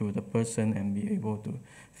into the person and be able to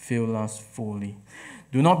fill us fully.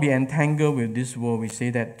 Do not be entangled with this world. We say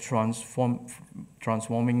that transforming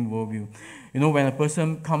worldview. When a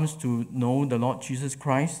person comes to know the Lord Jesus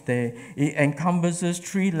Christ, it encompasses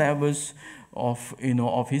 3 levels of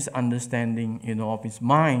his understanding, of his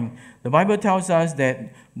mind. The Bible tells us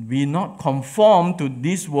that be not conformed to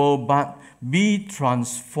this world, but be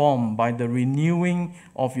transformed by the renewing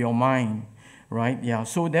of your mind. Right? Yeah.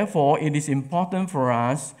 So therefore, it is important for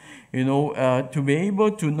us, to be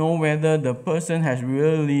able to know whether the person has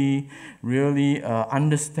really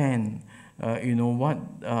understand, what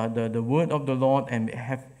the word of the Lord and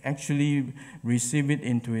have actually received it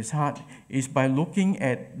into his heart, is by looking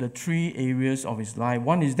at the 3 areas of his life.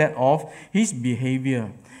 One is that of his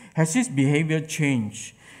behavior. Has his behavior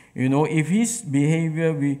changed? If his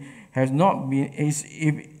behavior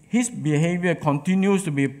if his behavior continues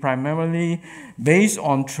to be primarily based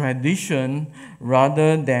on tradition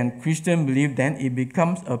rather than Christian belief, then it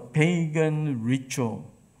becomes a pagan ritual.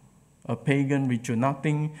 A pagan ritual,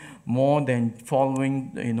 nothing more than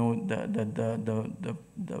following, the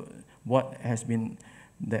what has been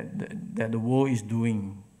that the world is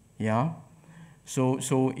doing. Yeah. So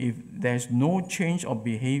if there's no change of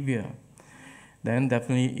behavior, then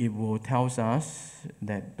definitely it will tell us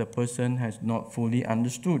that the person has not fully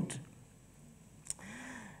understood.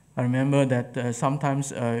 I remember that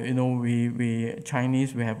sometimes, we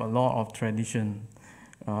Chinese, we have a lot of tradition.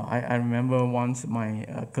 I remember once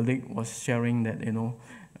my colleague was sharing that,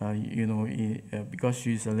 because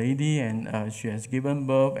she's a lady and she has given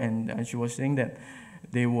birth, and she was saying that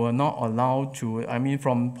they were not allowed to,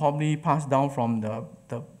 from probably passed down from the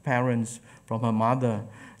parents, from her mother,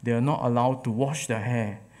 they are not allowed to wash their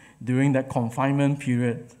hair during that confinement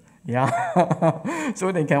period. Yeah.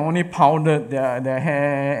 So they can only powder their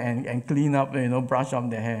hair and clean up, brush up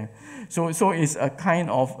their hair. So it's a kind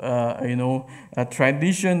of, a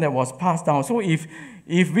tradition that was passed down. So if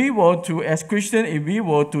we were to, as Christians, if we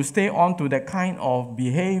were to stay on to that kind of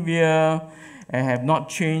behavior and have not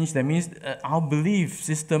changed, that means our belief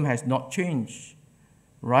system has not changed,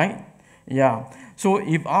 right? Yeah. So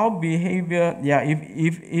if our behavior,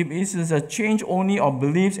 if it is a change only of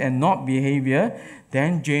beliefs and not behavior,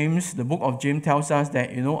 then the book of James tells us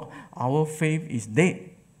that, our faith is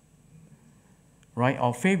dead. Right?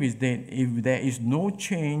 Our faith is dead. If there is no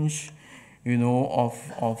change,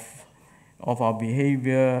 of our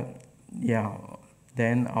behavior,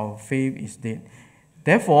 then our faith is dead.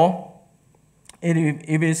 Therefore,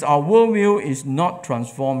 if our worldview is not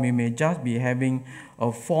transformed, we may just be having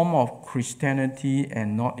a form of Christianity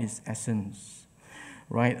and not its essence.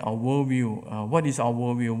 Right? Our worldview. What is our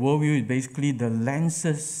worldview? Worldview is basically the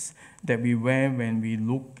lenses that we wear when we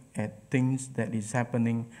look at things that is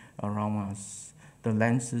happening around us. The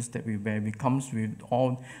lenses that we wear. It comes with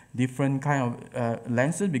all different kind of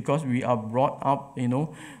lenses because we are brought up,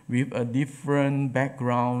 with a different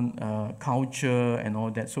background, culture and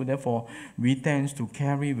all that. So therefore, we tend to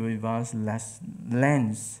carry with us less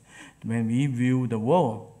lens when we view the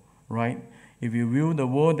world, right? If you view the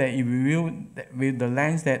world, that if you view with the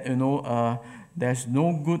lens that there's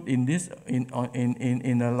no good in this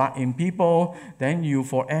in people, then you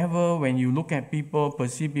forever, when you look at people,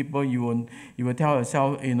 perceive people, you will tell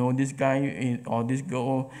yourself, this guy or this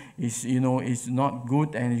girl is is not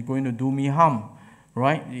good and is going to do me harm,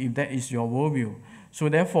 right? If that is your worldview. So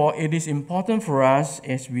therefore, it is important for us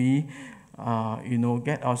as we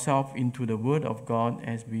get ourselves into the Word of God,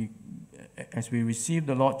 as we receive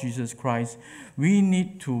the Lord Jesus Christ, we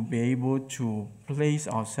need to be able to place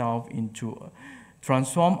ourselves into,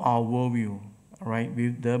 transform our worldview, right,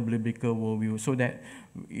 with the biblical worldview, so that,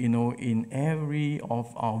 in every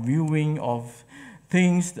of our viewing of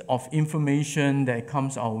things, of information that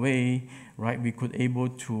comes our way, right, we could able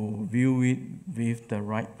to view it with the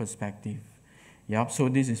right perspective. Yep, so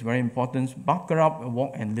this is very important. Buckle up,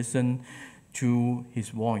 walk and listen to his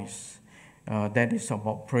voice. That is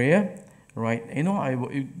about prayer, right? You know, I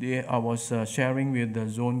was sharing with the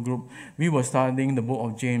zone group. We were studying the book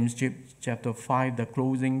of James, chapter 5, the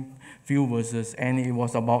closing few verses, and it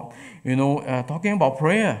was about, talking about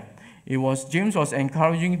prayer. James was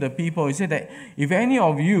encouraging the people. He said that if any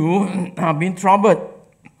of you have been troubled,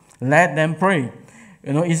 let them pray.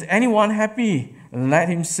 Is anyone happy? Let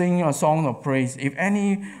him sing a song of praise. If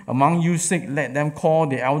any among you sick, let them call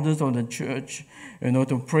the elders of the church,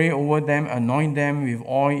 to pray over them, anoint them with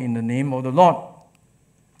oil in the name of the Lord.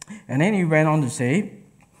 And then he went on to say,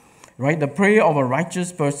 right, the prayer of a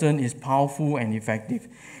righteous person is powerful and effective.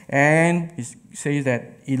 And he says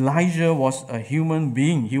that Elijah was a human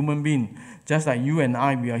being, just like you and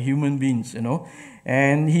I, we are human beings,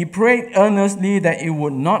 And he prayed earnestly that it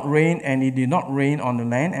would not rain, and it did not rain on the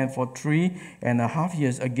land. And for 3.5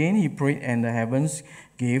 years, again he prayed, and the heavens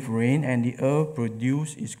gave rain, and the earth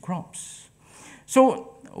produced its crops.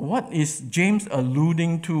 So what is James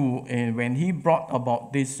alluding to when he brought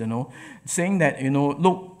about this, saying that,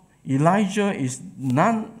 look, Elijah is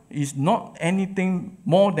not anything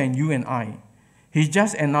more than you and I. He's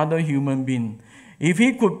just another human being. If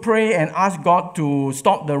he could pray and ask God to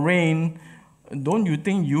stop the rain, don't you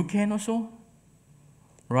think you can also?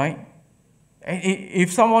 Right?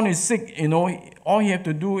 If someone is sick, all you have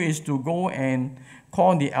to do is to go and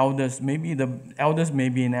call the elders. Maybe the elders may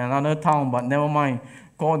be in another town, but never mind.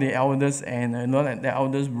 Call the elders and let the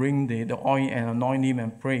elders bring the oil and anoint him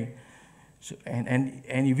and pray. So, and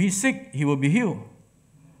if he's sick, he will be healed.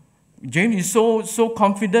 James is so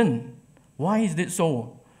confident. Why is it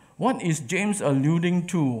so? What is James alluding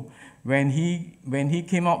to when he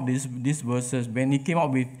came up these verses, when he came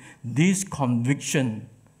up with this conviction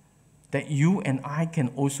that you and I can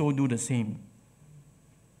also do the same?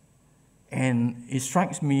 And it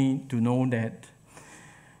strikes me to know that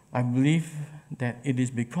I believe that it is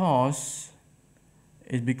because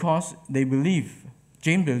they believe,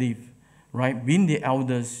 James believed, right? Being the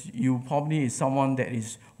elders, you probably is someone that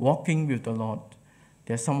is walking with the Lord.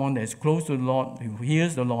 There's someone that is close to the Lord, who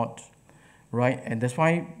hears the Lord, right? And that's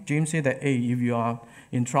why James said that, hey, if you are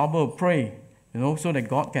in trouble, pray, so that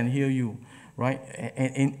God can hear you, right?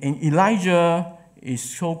 And Elijah is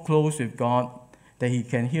so close with God that he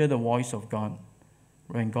can hear the voice of God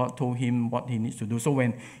when God told him what he needs to do. So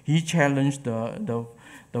when he challenged the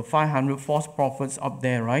 500 false prophets up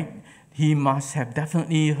there, right, he must have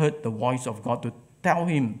definitely heard the voice of God to tell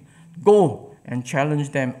him, go and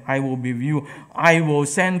challenge them. I will be with you. I will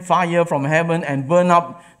send fire from heaven and burn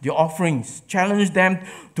up the offerings. Challenge them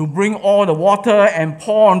to bring all the water and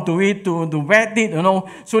pour onto it to wet it,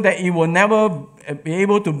 so that it will never be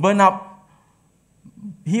able to burn up.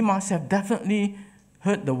 He must have definitely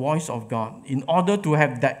heard the voice of God in order to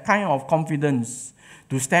have that kind of confidence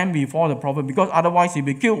to stand before the prophet, because otherwise he'll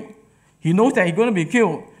be killed. He knows that he's going to be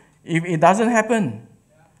killed if it doesn't happen,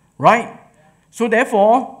 right? So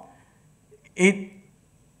therefore, it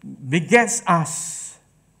begets us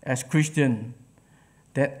as Christians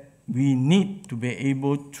that we need to be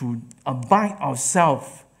able to abide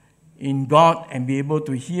ourselves in God and be able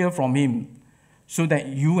to hear from Him, so that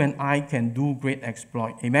you and I can do great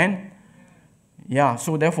exploit. Amen? Yeah,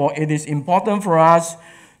 so therefore it is important for us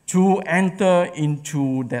to enter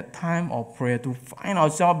into that time of prayer, to find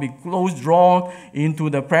ourselves, be close drawn into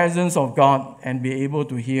the presence of God and be able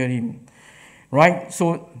to hear Him. Right?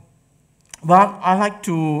 So, but I like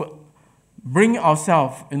to bring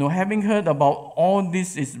ourselves, having heard about all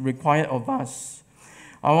this is required of us,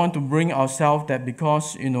 I want to bring ourselves that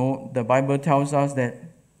because, the Bible tells us that,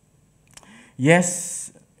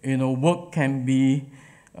 yes, work can be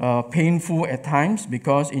painful at times,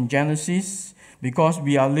 because in Genesis, because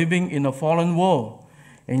we are living in a fallen world.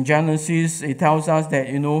 In Genesis, it tells us that,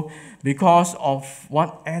 because of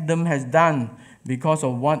what Adam has done, because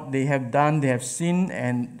of what they have done, they have sinned,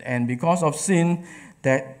 and because of sin,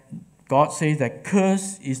 that God says that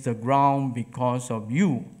cursed is the ground because of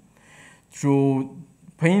you. Through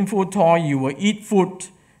painful toil, you will eat food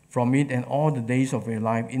from it, and all the days of your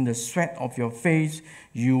life, in the sweat of your face,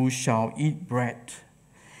 you shall eat bread.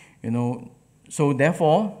 So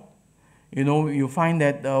therefore, you find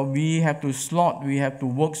that we have to slog, we have to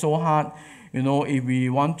work so hard, if we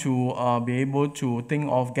want to be able to think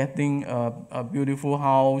of getting a beautiful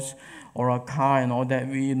house or a car and all that.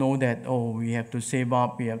 We know that, we have to save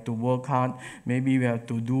up, we have to work hard, maybe we have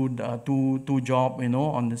to do two jobs,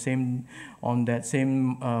 on that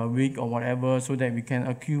same week or whatever, so that we can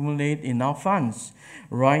accumulate enough funds,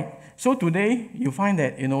 right? So today, you find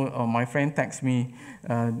that, my friend texts me,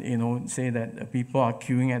 say that people are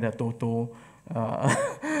queuing at the Toto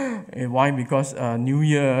Why? Because New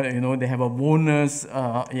Year, they have a bonus,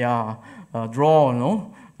 draw,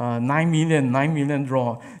 9 million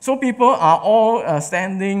draw. So people are all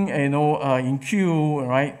standing, in queue,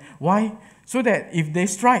 right? Why? So that if they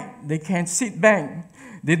strike, they can sit back.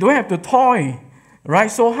 They don't have to toil,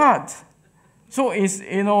 right? So hard. So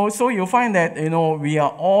so you find that, we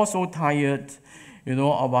are all so tired,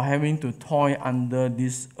 about having to toil under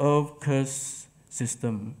this earth curse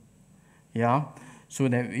system. Yeah. So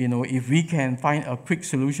that, if we can find a quick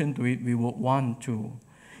solution to it, we would want to.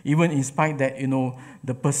 Even in spite that,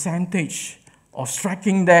 the percentage of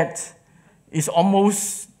striking that is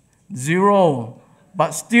almost zero,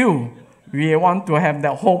 but still, we want to have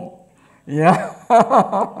that hope. Yeah.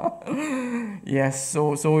 Yes,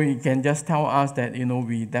 so you can just tell us that,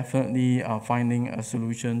 we definitely are finding a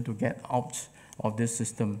solution to get out of this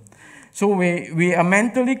system. So we are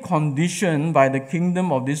mentally conditioned by the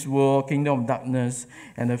kingdom of this world, kingdom of darkness,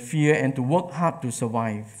 and the fear, and to work hard to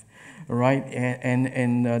survive, right?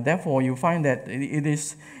 And therefore, you find that it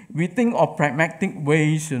is, we think of pragmatic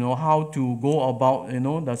ways, how to go about,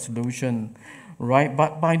 the solution, right?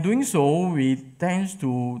 But by doing so, we tend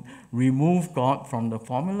to remove God from the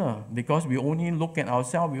formula, because we only look at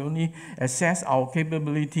ourselves, we only assess our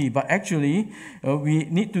capability. But actually, we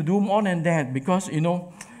need to do more than that, because,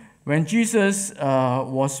 when Jesus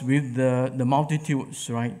was with the multitudes,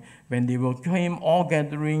 right? When they came all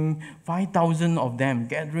gathering, 5,000 of them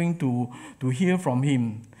gathering to hear from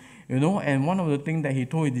him, and one of the things that he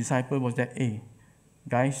told his disciples was that, hey,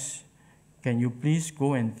 guys, can you please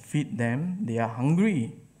go and feed them? They are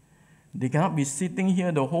hungry. They cannot be sitting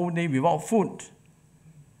here the whole day without food.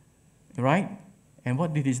 Right? And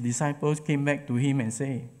what did his disciples came back to him and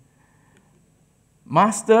say?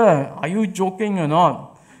 Master, are you joking or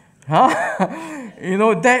not? Huh?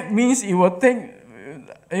 That means it will take,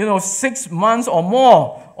 6 months or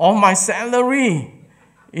more of my salary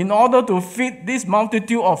in order to feed this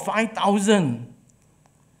multitude of 5,000.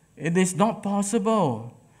 It is not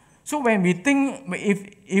possible. So when we think,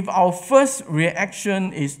 if our first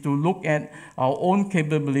reaction is to look at our own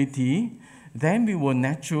capability, then we will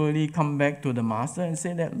naturally come back to the Master and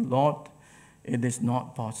say that, Lord, it is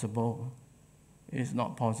not possible. It is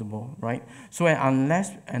not possible, right? So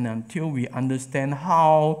unless and until we understand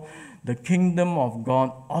how the kingdom of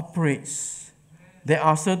God operates, there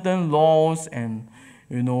are certain laws and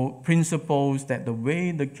principles that the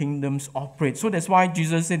way the kingdoms operate. So that's why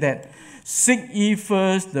Jesus said that, seek ye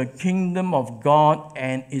first the kingdom of God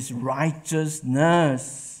and its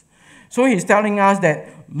righteousness. So he's telling us that,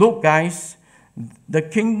 look guys, the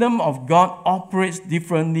kingdom of God operates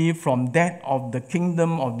differently from that of the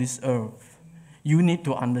kingdom of this earth. You need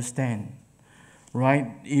to understand,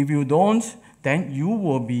 right? If you don't, then you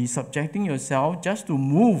will be subjecting yourself just to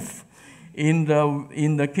move in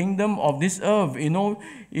the kingdom of this earth.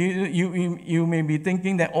 You may be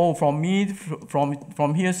thinking that,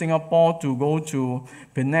 from here Singapore to go to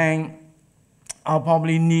Penang, I'll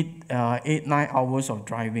probably need 8-9 hours of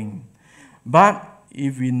driving. But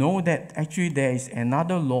if we know that actually there is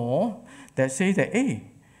another law that says that, hey,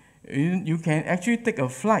 you can actually take a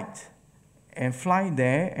flight and fly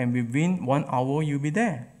there, and within 1 hour you'll be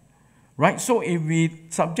there. Right? So if we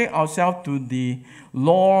subject ourselves to the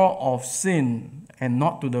law of sin and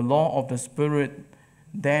not to the law of the Spirit,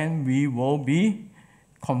 then we will be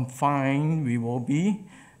confined, we will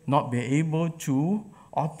not be able to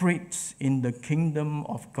operate in the kingdom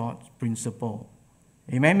of God's principle.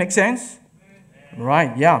 Amen? Make sense? Amen.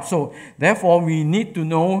 Right, yeah. So therefore we need to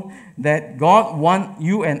know that God wants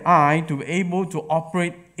you and I to be able to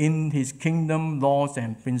operate in his kingdom laws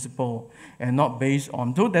and principle, and not based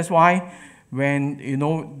on. So that's why when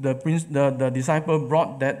the disciple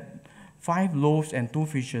brought that 5 loaves and 2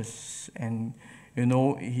 fishes, and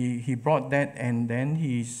he brought that, and then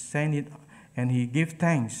he sent it, and he gave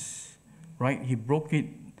thanks, right? He broke it,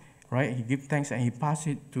 right? He gave thanks and he passed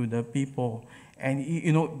it to the people. And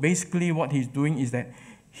basically what he's doing is that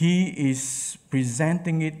he is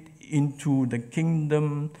presenting it into the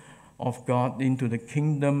kingdom of God, into the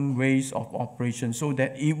kingdom ways of operation, so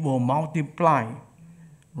that it will multiply,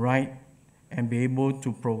 right, and be able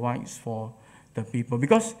to provide for the people.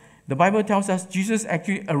 Because the Bible tells us Jesus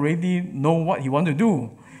actually already know what he want to do.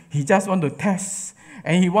 He just want to test,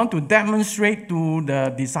 and he want to demonstrate to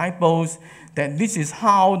the disciples that this is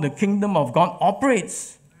how the kingdom of God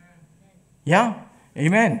operates. Yeah?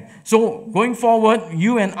 Amen. So going forward,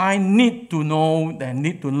 you and I need to know and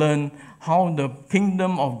need to learn how the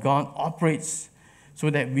kingdom of God operates,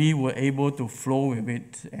 so that we were able to flow with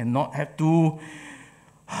it and not have to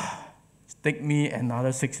take me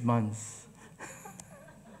another 6 months.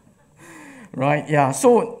 Right? Yeah.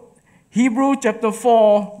 So Hebrew chapter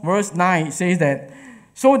 4 verse 9 says that,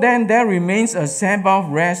 so then there remains a Sabbath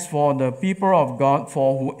rest for the people of God,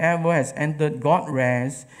 for whoever has entered God's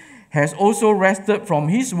rest has also rested from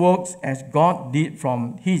his works as God did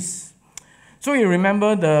from his. So you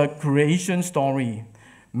remember the creation story.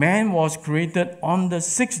 Man was created on the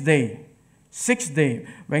sixth day. Sixth day.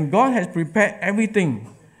 When God has prepared everything,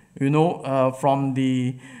 from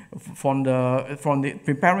the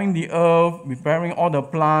preparing the earth, preparing all the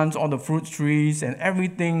plants, all the fruit trees and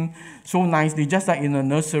everything so nicely, just like in a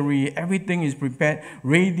nursery, everything is prepared,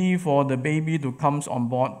 ready for the baby to come on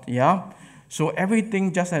board. Yeah. So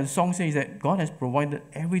everything, just as the song says, that God has provided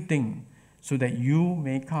everything so that you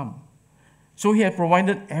may come. So he has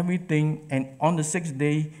provided everything, and on the sixth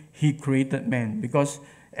day he created man, because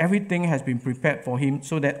everything has been prepared for him,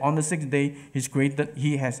 so that on the sixth day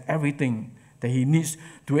he has everything that he needs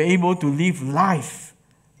to be able to live life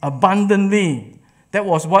abundantly. That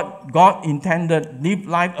was what God intended, live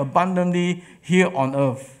life abundantly here on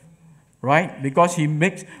earth, right? Because he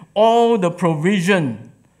makes all the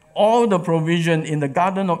provision in the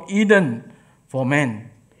Garden of Eden for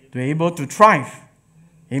man to be able to thrive.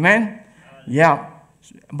 Amen? Yeah.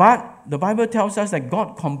 But the Bible tells us that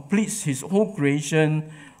God completes his whole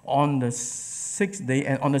creation on the sixth day,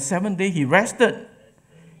 and on the seventh day he rested.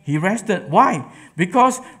 He rested. Why?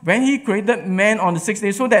 Because when he created man on the sixth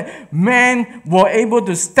day, so that man were able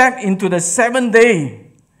to step into the seventh day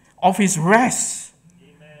of his rest.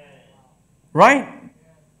 Right?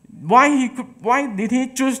 Why did he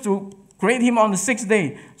choose to create him on the sixth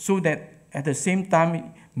day? So that at the same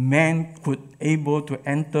time man could able to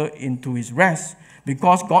enter into his rest,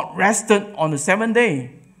 because God rested on the seventh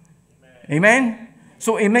day. Amen?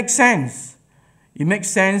 So it makes sense. It makes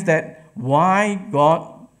sense that why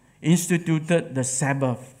God instituted the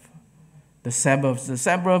Sabbath. The Sabbath. The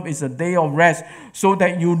Sabbath is a day of rest, so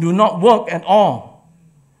that you do not work at all.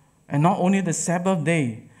 And not only the Sabbath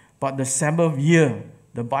day, but the Sabbath year.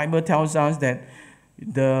 The Bible tells us that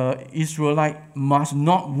the Israelites must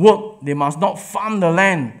not work. They must not farm the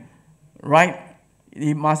land. Right?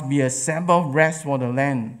 It must be a Sabbath rest for the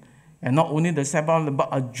land. And not only the Sabbath, but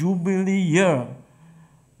a Jubilee year.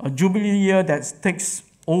 A Jubilee year that takes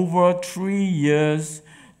over 3 years,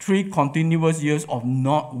 3 continuous years of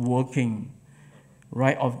not working.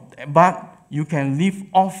 Right? But you can live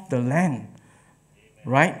off the land.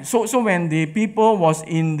 Right? So when the people was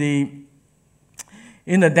in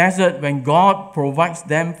the desert, when God provides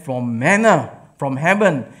them from manna, from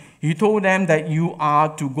heaven, he told them that you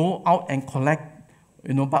are to go out and collect,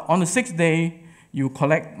 but on the sixth day, you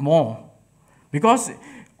collect more. Because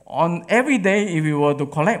on every day, if you were to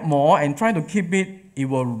collect more and try to keep it, it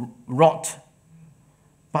will rot.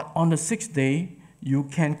 But on the sixth day, you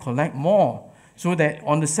can collect more. So that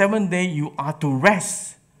on the seventh day, you are to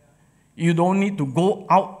rest. You don't need to go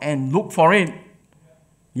out and look for it.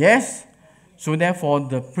 Yes? So therefore,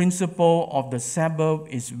 the principle of the Sabbath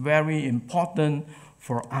is very important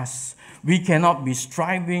for us. We cannot be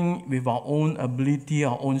striving with our own ability,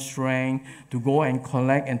 our own strength to go and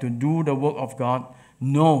collect and to do the work of God.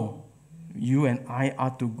 No, you and I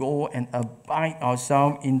are to go and abide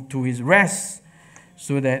ourselves into his rest,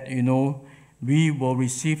 so that, we will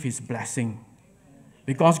receive his blessing.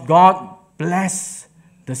 Because God blessed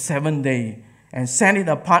the seventh day and set it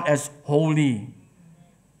apart as holy.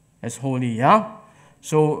 As holy, yeah?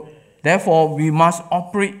 So, therefore, we must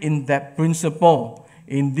operate in that principle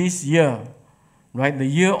in this year, right? The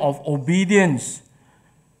year of obedience.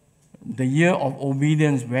 The year of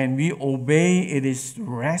obedience. When we obey, it is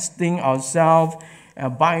resting ourselves,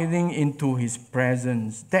 abiding into his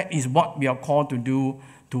presence. That is what we are called to do,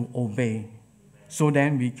 to obey. So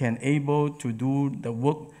then we can able to do the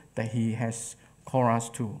work that he has called us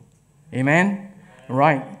to. Amen?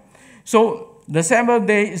 Right. So, the Sabbath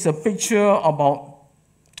day is a picture about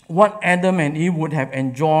what Adam and Eve would have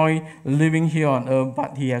enjoyed living here on earth,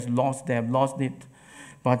 but they have lost it.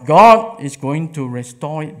 But God is going to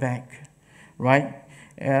restore it back, right?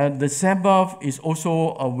 The Sabbath is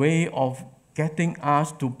also a way of getting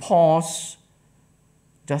us to pause,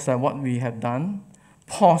 just like what we have done,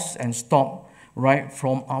 pause and stop, right,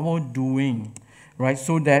 from our doing, right,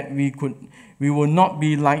 so that we will not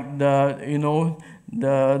be like the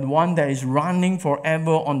one that is running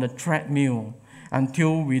forever on the treadmill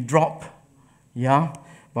until we drop, yeah,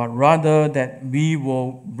 but rather that we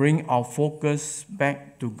will bring our focus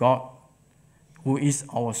back to God, who is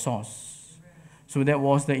our source. So that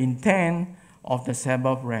was the intent of the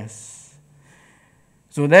Sabbath rest.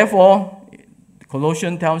 So therefore,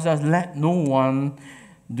 Colossians tells us, let no one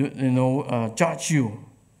judge you.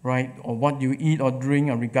 right? Or what you eat or drink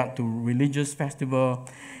in regard to religious festival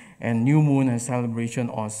and new moon and celebration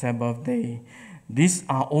or Sabbath day. These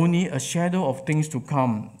are only a shadow of things to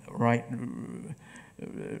come, right?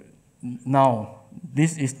 Now,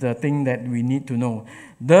 this is the thing that we need to know.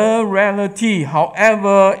 The reality,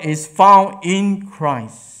 however, is found in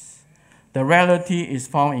Christ. The reality is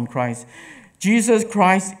found in Christ. Jesus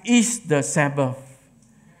Christ is the Sabbath.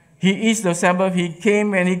 He is the Sabbath. He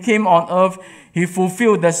came on earth. He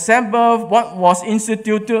fulfilled the Sabbath. What was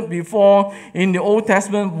instituted before in the Old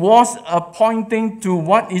Testament was pointing to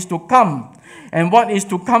what is to come. And what is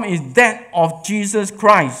to come is that of Jesus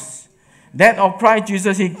Christ. That of Christ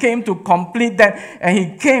Jesus. He came to complete that, and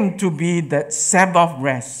he came to be that Sabbath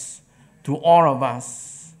rest to all of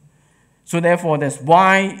us. So therefore, that's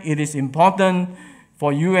why it is important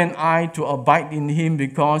for you and I to abide in him,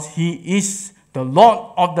 because he is the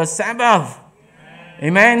Lord of the Sabbath.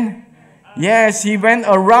 Amen? Yes, he went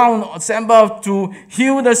around on Sabbath to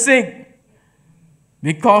heal the sick,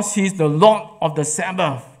 because he's the Lord of the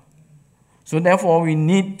Sabbath. So therefore, we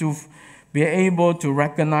need to be able to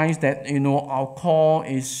recognize that, our call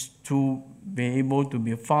is to be able to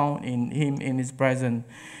be found in him, in his presence.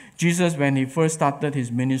 Jesus, when he first started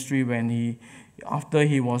his ministry, after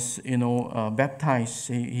he was, baptized,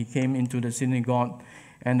 he came into the synagogue,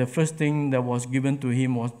 and the first thing that was given to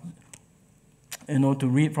him was, to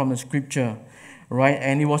read from the scripture, right?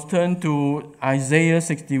 And he was turned to Isaiah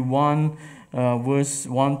 61, verse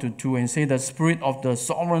 1 to 2, and say, "The Spirit of the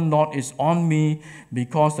Sovereign Lord is on me,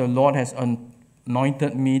 because the Lord has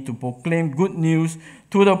anointed me to proclaim good news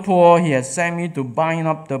to the poor. He has sent me to bind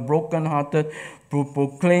up the brokenhearted, to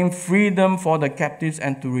proclaim freedom for the captives,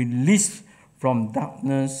 and to release from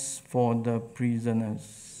darkness for the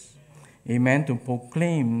prisoners." Amen. To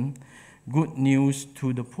proclaim good news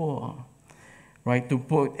to the poor. Right?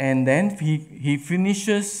 And then he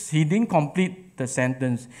finishes, he didn't complete the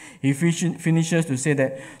sentence. He finishes to say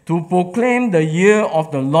that, to proclaim the year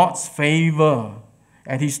of the Lord's favor.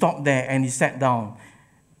 And he stopped there and he sat down.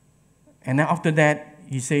 And then after that,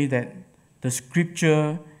 he says that the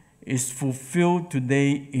scripture is fulfilled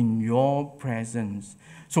today in your presence.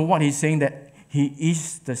 So what he's saying, that he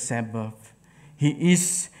is the Sabbath. He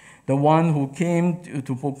is the one who came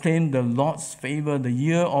to proclaim the Lord's favor, the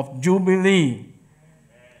year of Jubilee.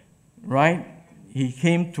 Right? He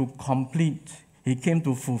came to complete. He came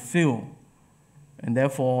to fulfill. And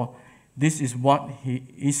therefore, this is what he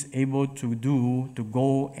is able to do, to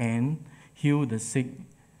go and heal the sick,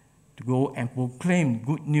 to go and proclaim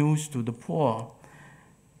good news to the poor,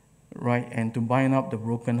 right? And to bind up the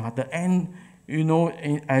brokenhearted. And,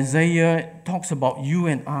 Isaiah talks about you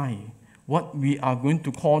and I, what we are going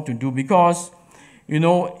to call to do, because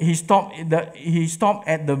he stopped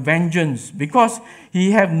at the vengeance, because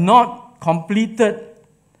he have not completed,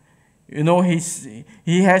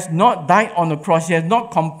 he has not died on the cross. He has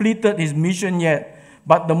not completed his mission yet.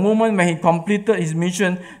 But the moment when he completed his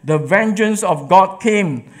mission, the vengeance of God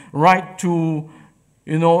came right to,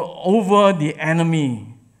 over the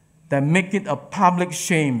enemy, that make it a public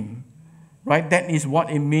shame. Right? That is what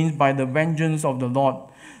it means by the vengeance of the Lord.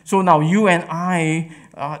 So now you and I,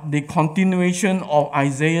 the continuation of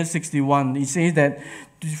Isaiah 61, it says that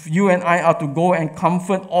you and I are to go and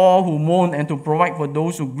comfort all who mourn, and to provide for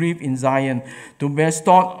those who grieve in Zion, to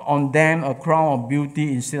bestow on them a crown of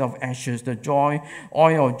beauty instead of ashes, the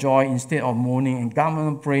oil of joy instead of mourning, and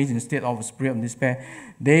garment of praise instead of a spirit of despair.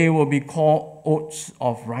 They will be called oaks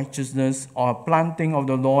of righteousness, or planting of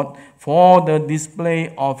the Lord, for the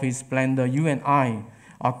display of his splendor. You and I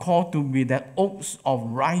are called to be that oaks of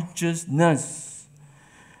righteousness.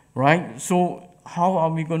 Right? So how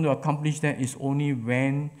are we going to accomplish that? Is only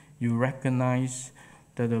when you recognize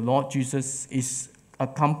that the Lord Jesus is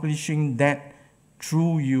accomplishing that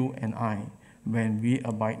through you and I, when we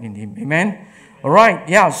abide in him. Amen? All right.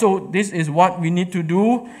 Yeah, so this is what we need to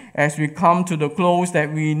do as we come to the close,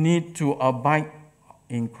 that we need to abide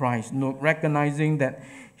in Christ, recognizing that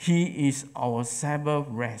he is our Sabbath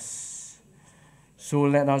rest. So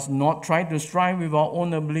let us not try to strive with our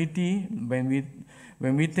own ability.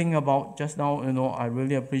 When we think about just now, I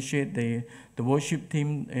really appreciate the worship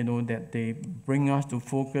team, that they bring us to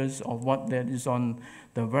focus of what that is on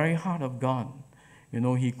the very heart of God.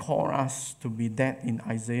 He called us to be that in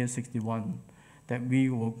Isaiah 61, that we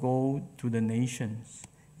will go to the nations.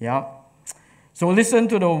 Yeah. So listen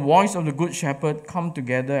to the voice of the Good Shepherd, come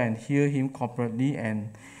together and hear him corporately, and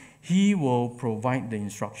he will provide the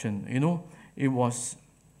instruction. It was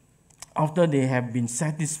after they have been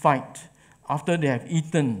satisfied, after they have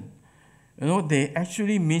eaten, they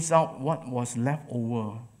actually miss out what was left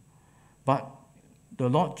over. But the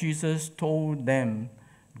Lord Jesus told them,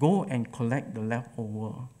 go and collect the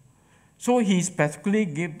leftover. So he specifically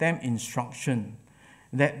gave them instruction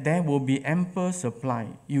that there will be ample supply.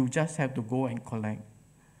 You just have to go and collect.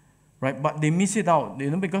 Right? But they miss it out,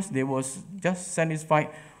 because they was just satisfied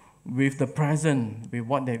with the present, with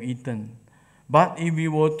what they've eaten. But if we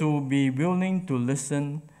were to be willing to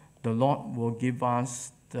listen, the Lord will give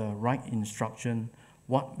us the right instruction,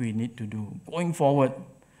 what we need to do. Going forward,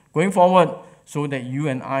 so that you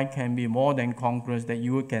and I can be more than conquerors, that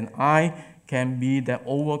I can be the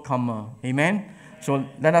overcomer. Amen? So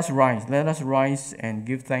let us rise and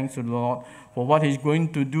give thanks to the Lord for what He's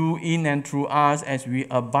going to do in and through us as we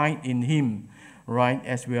abide in Him, right?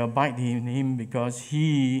 As we abide in Him, because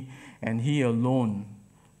He and He alone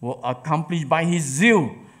will accomplish by His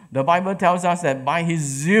zeal. The Bible tells us that by His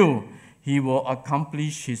zeal, He will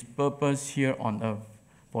accomplish His purpose here on earth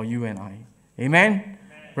for you and I. Amen?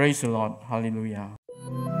 Praise the Lord. Hallelujah.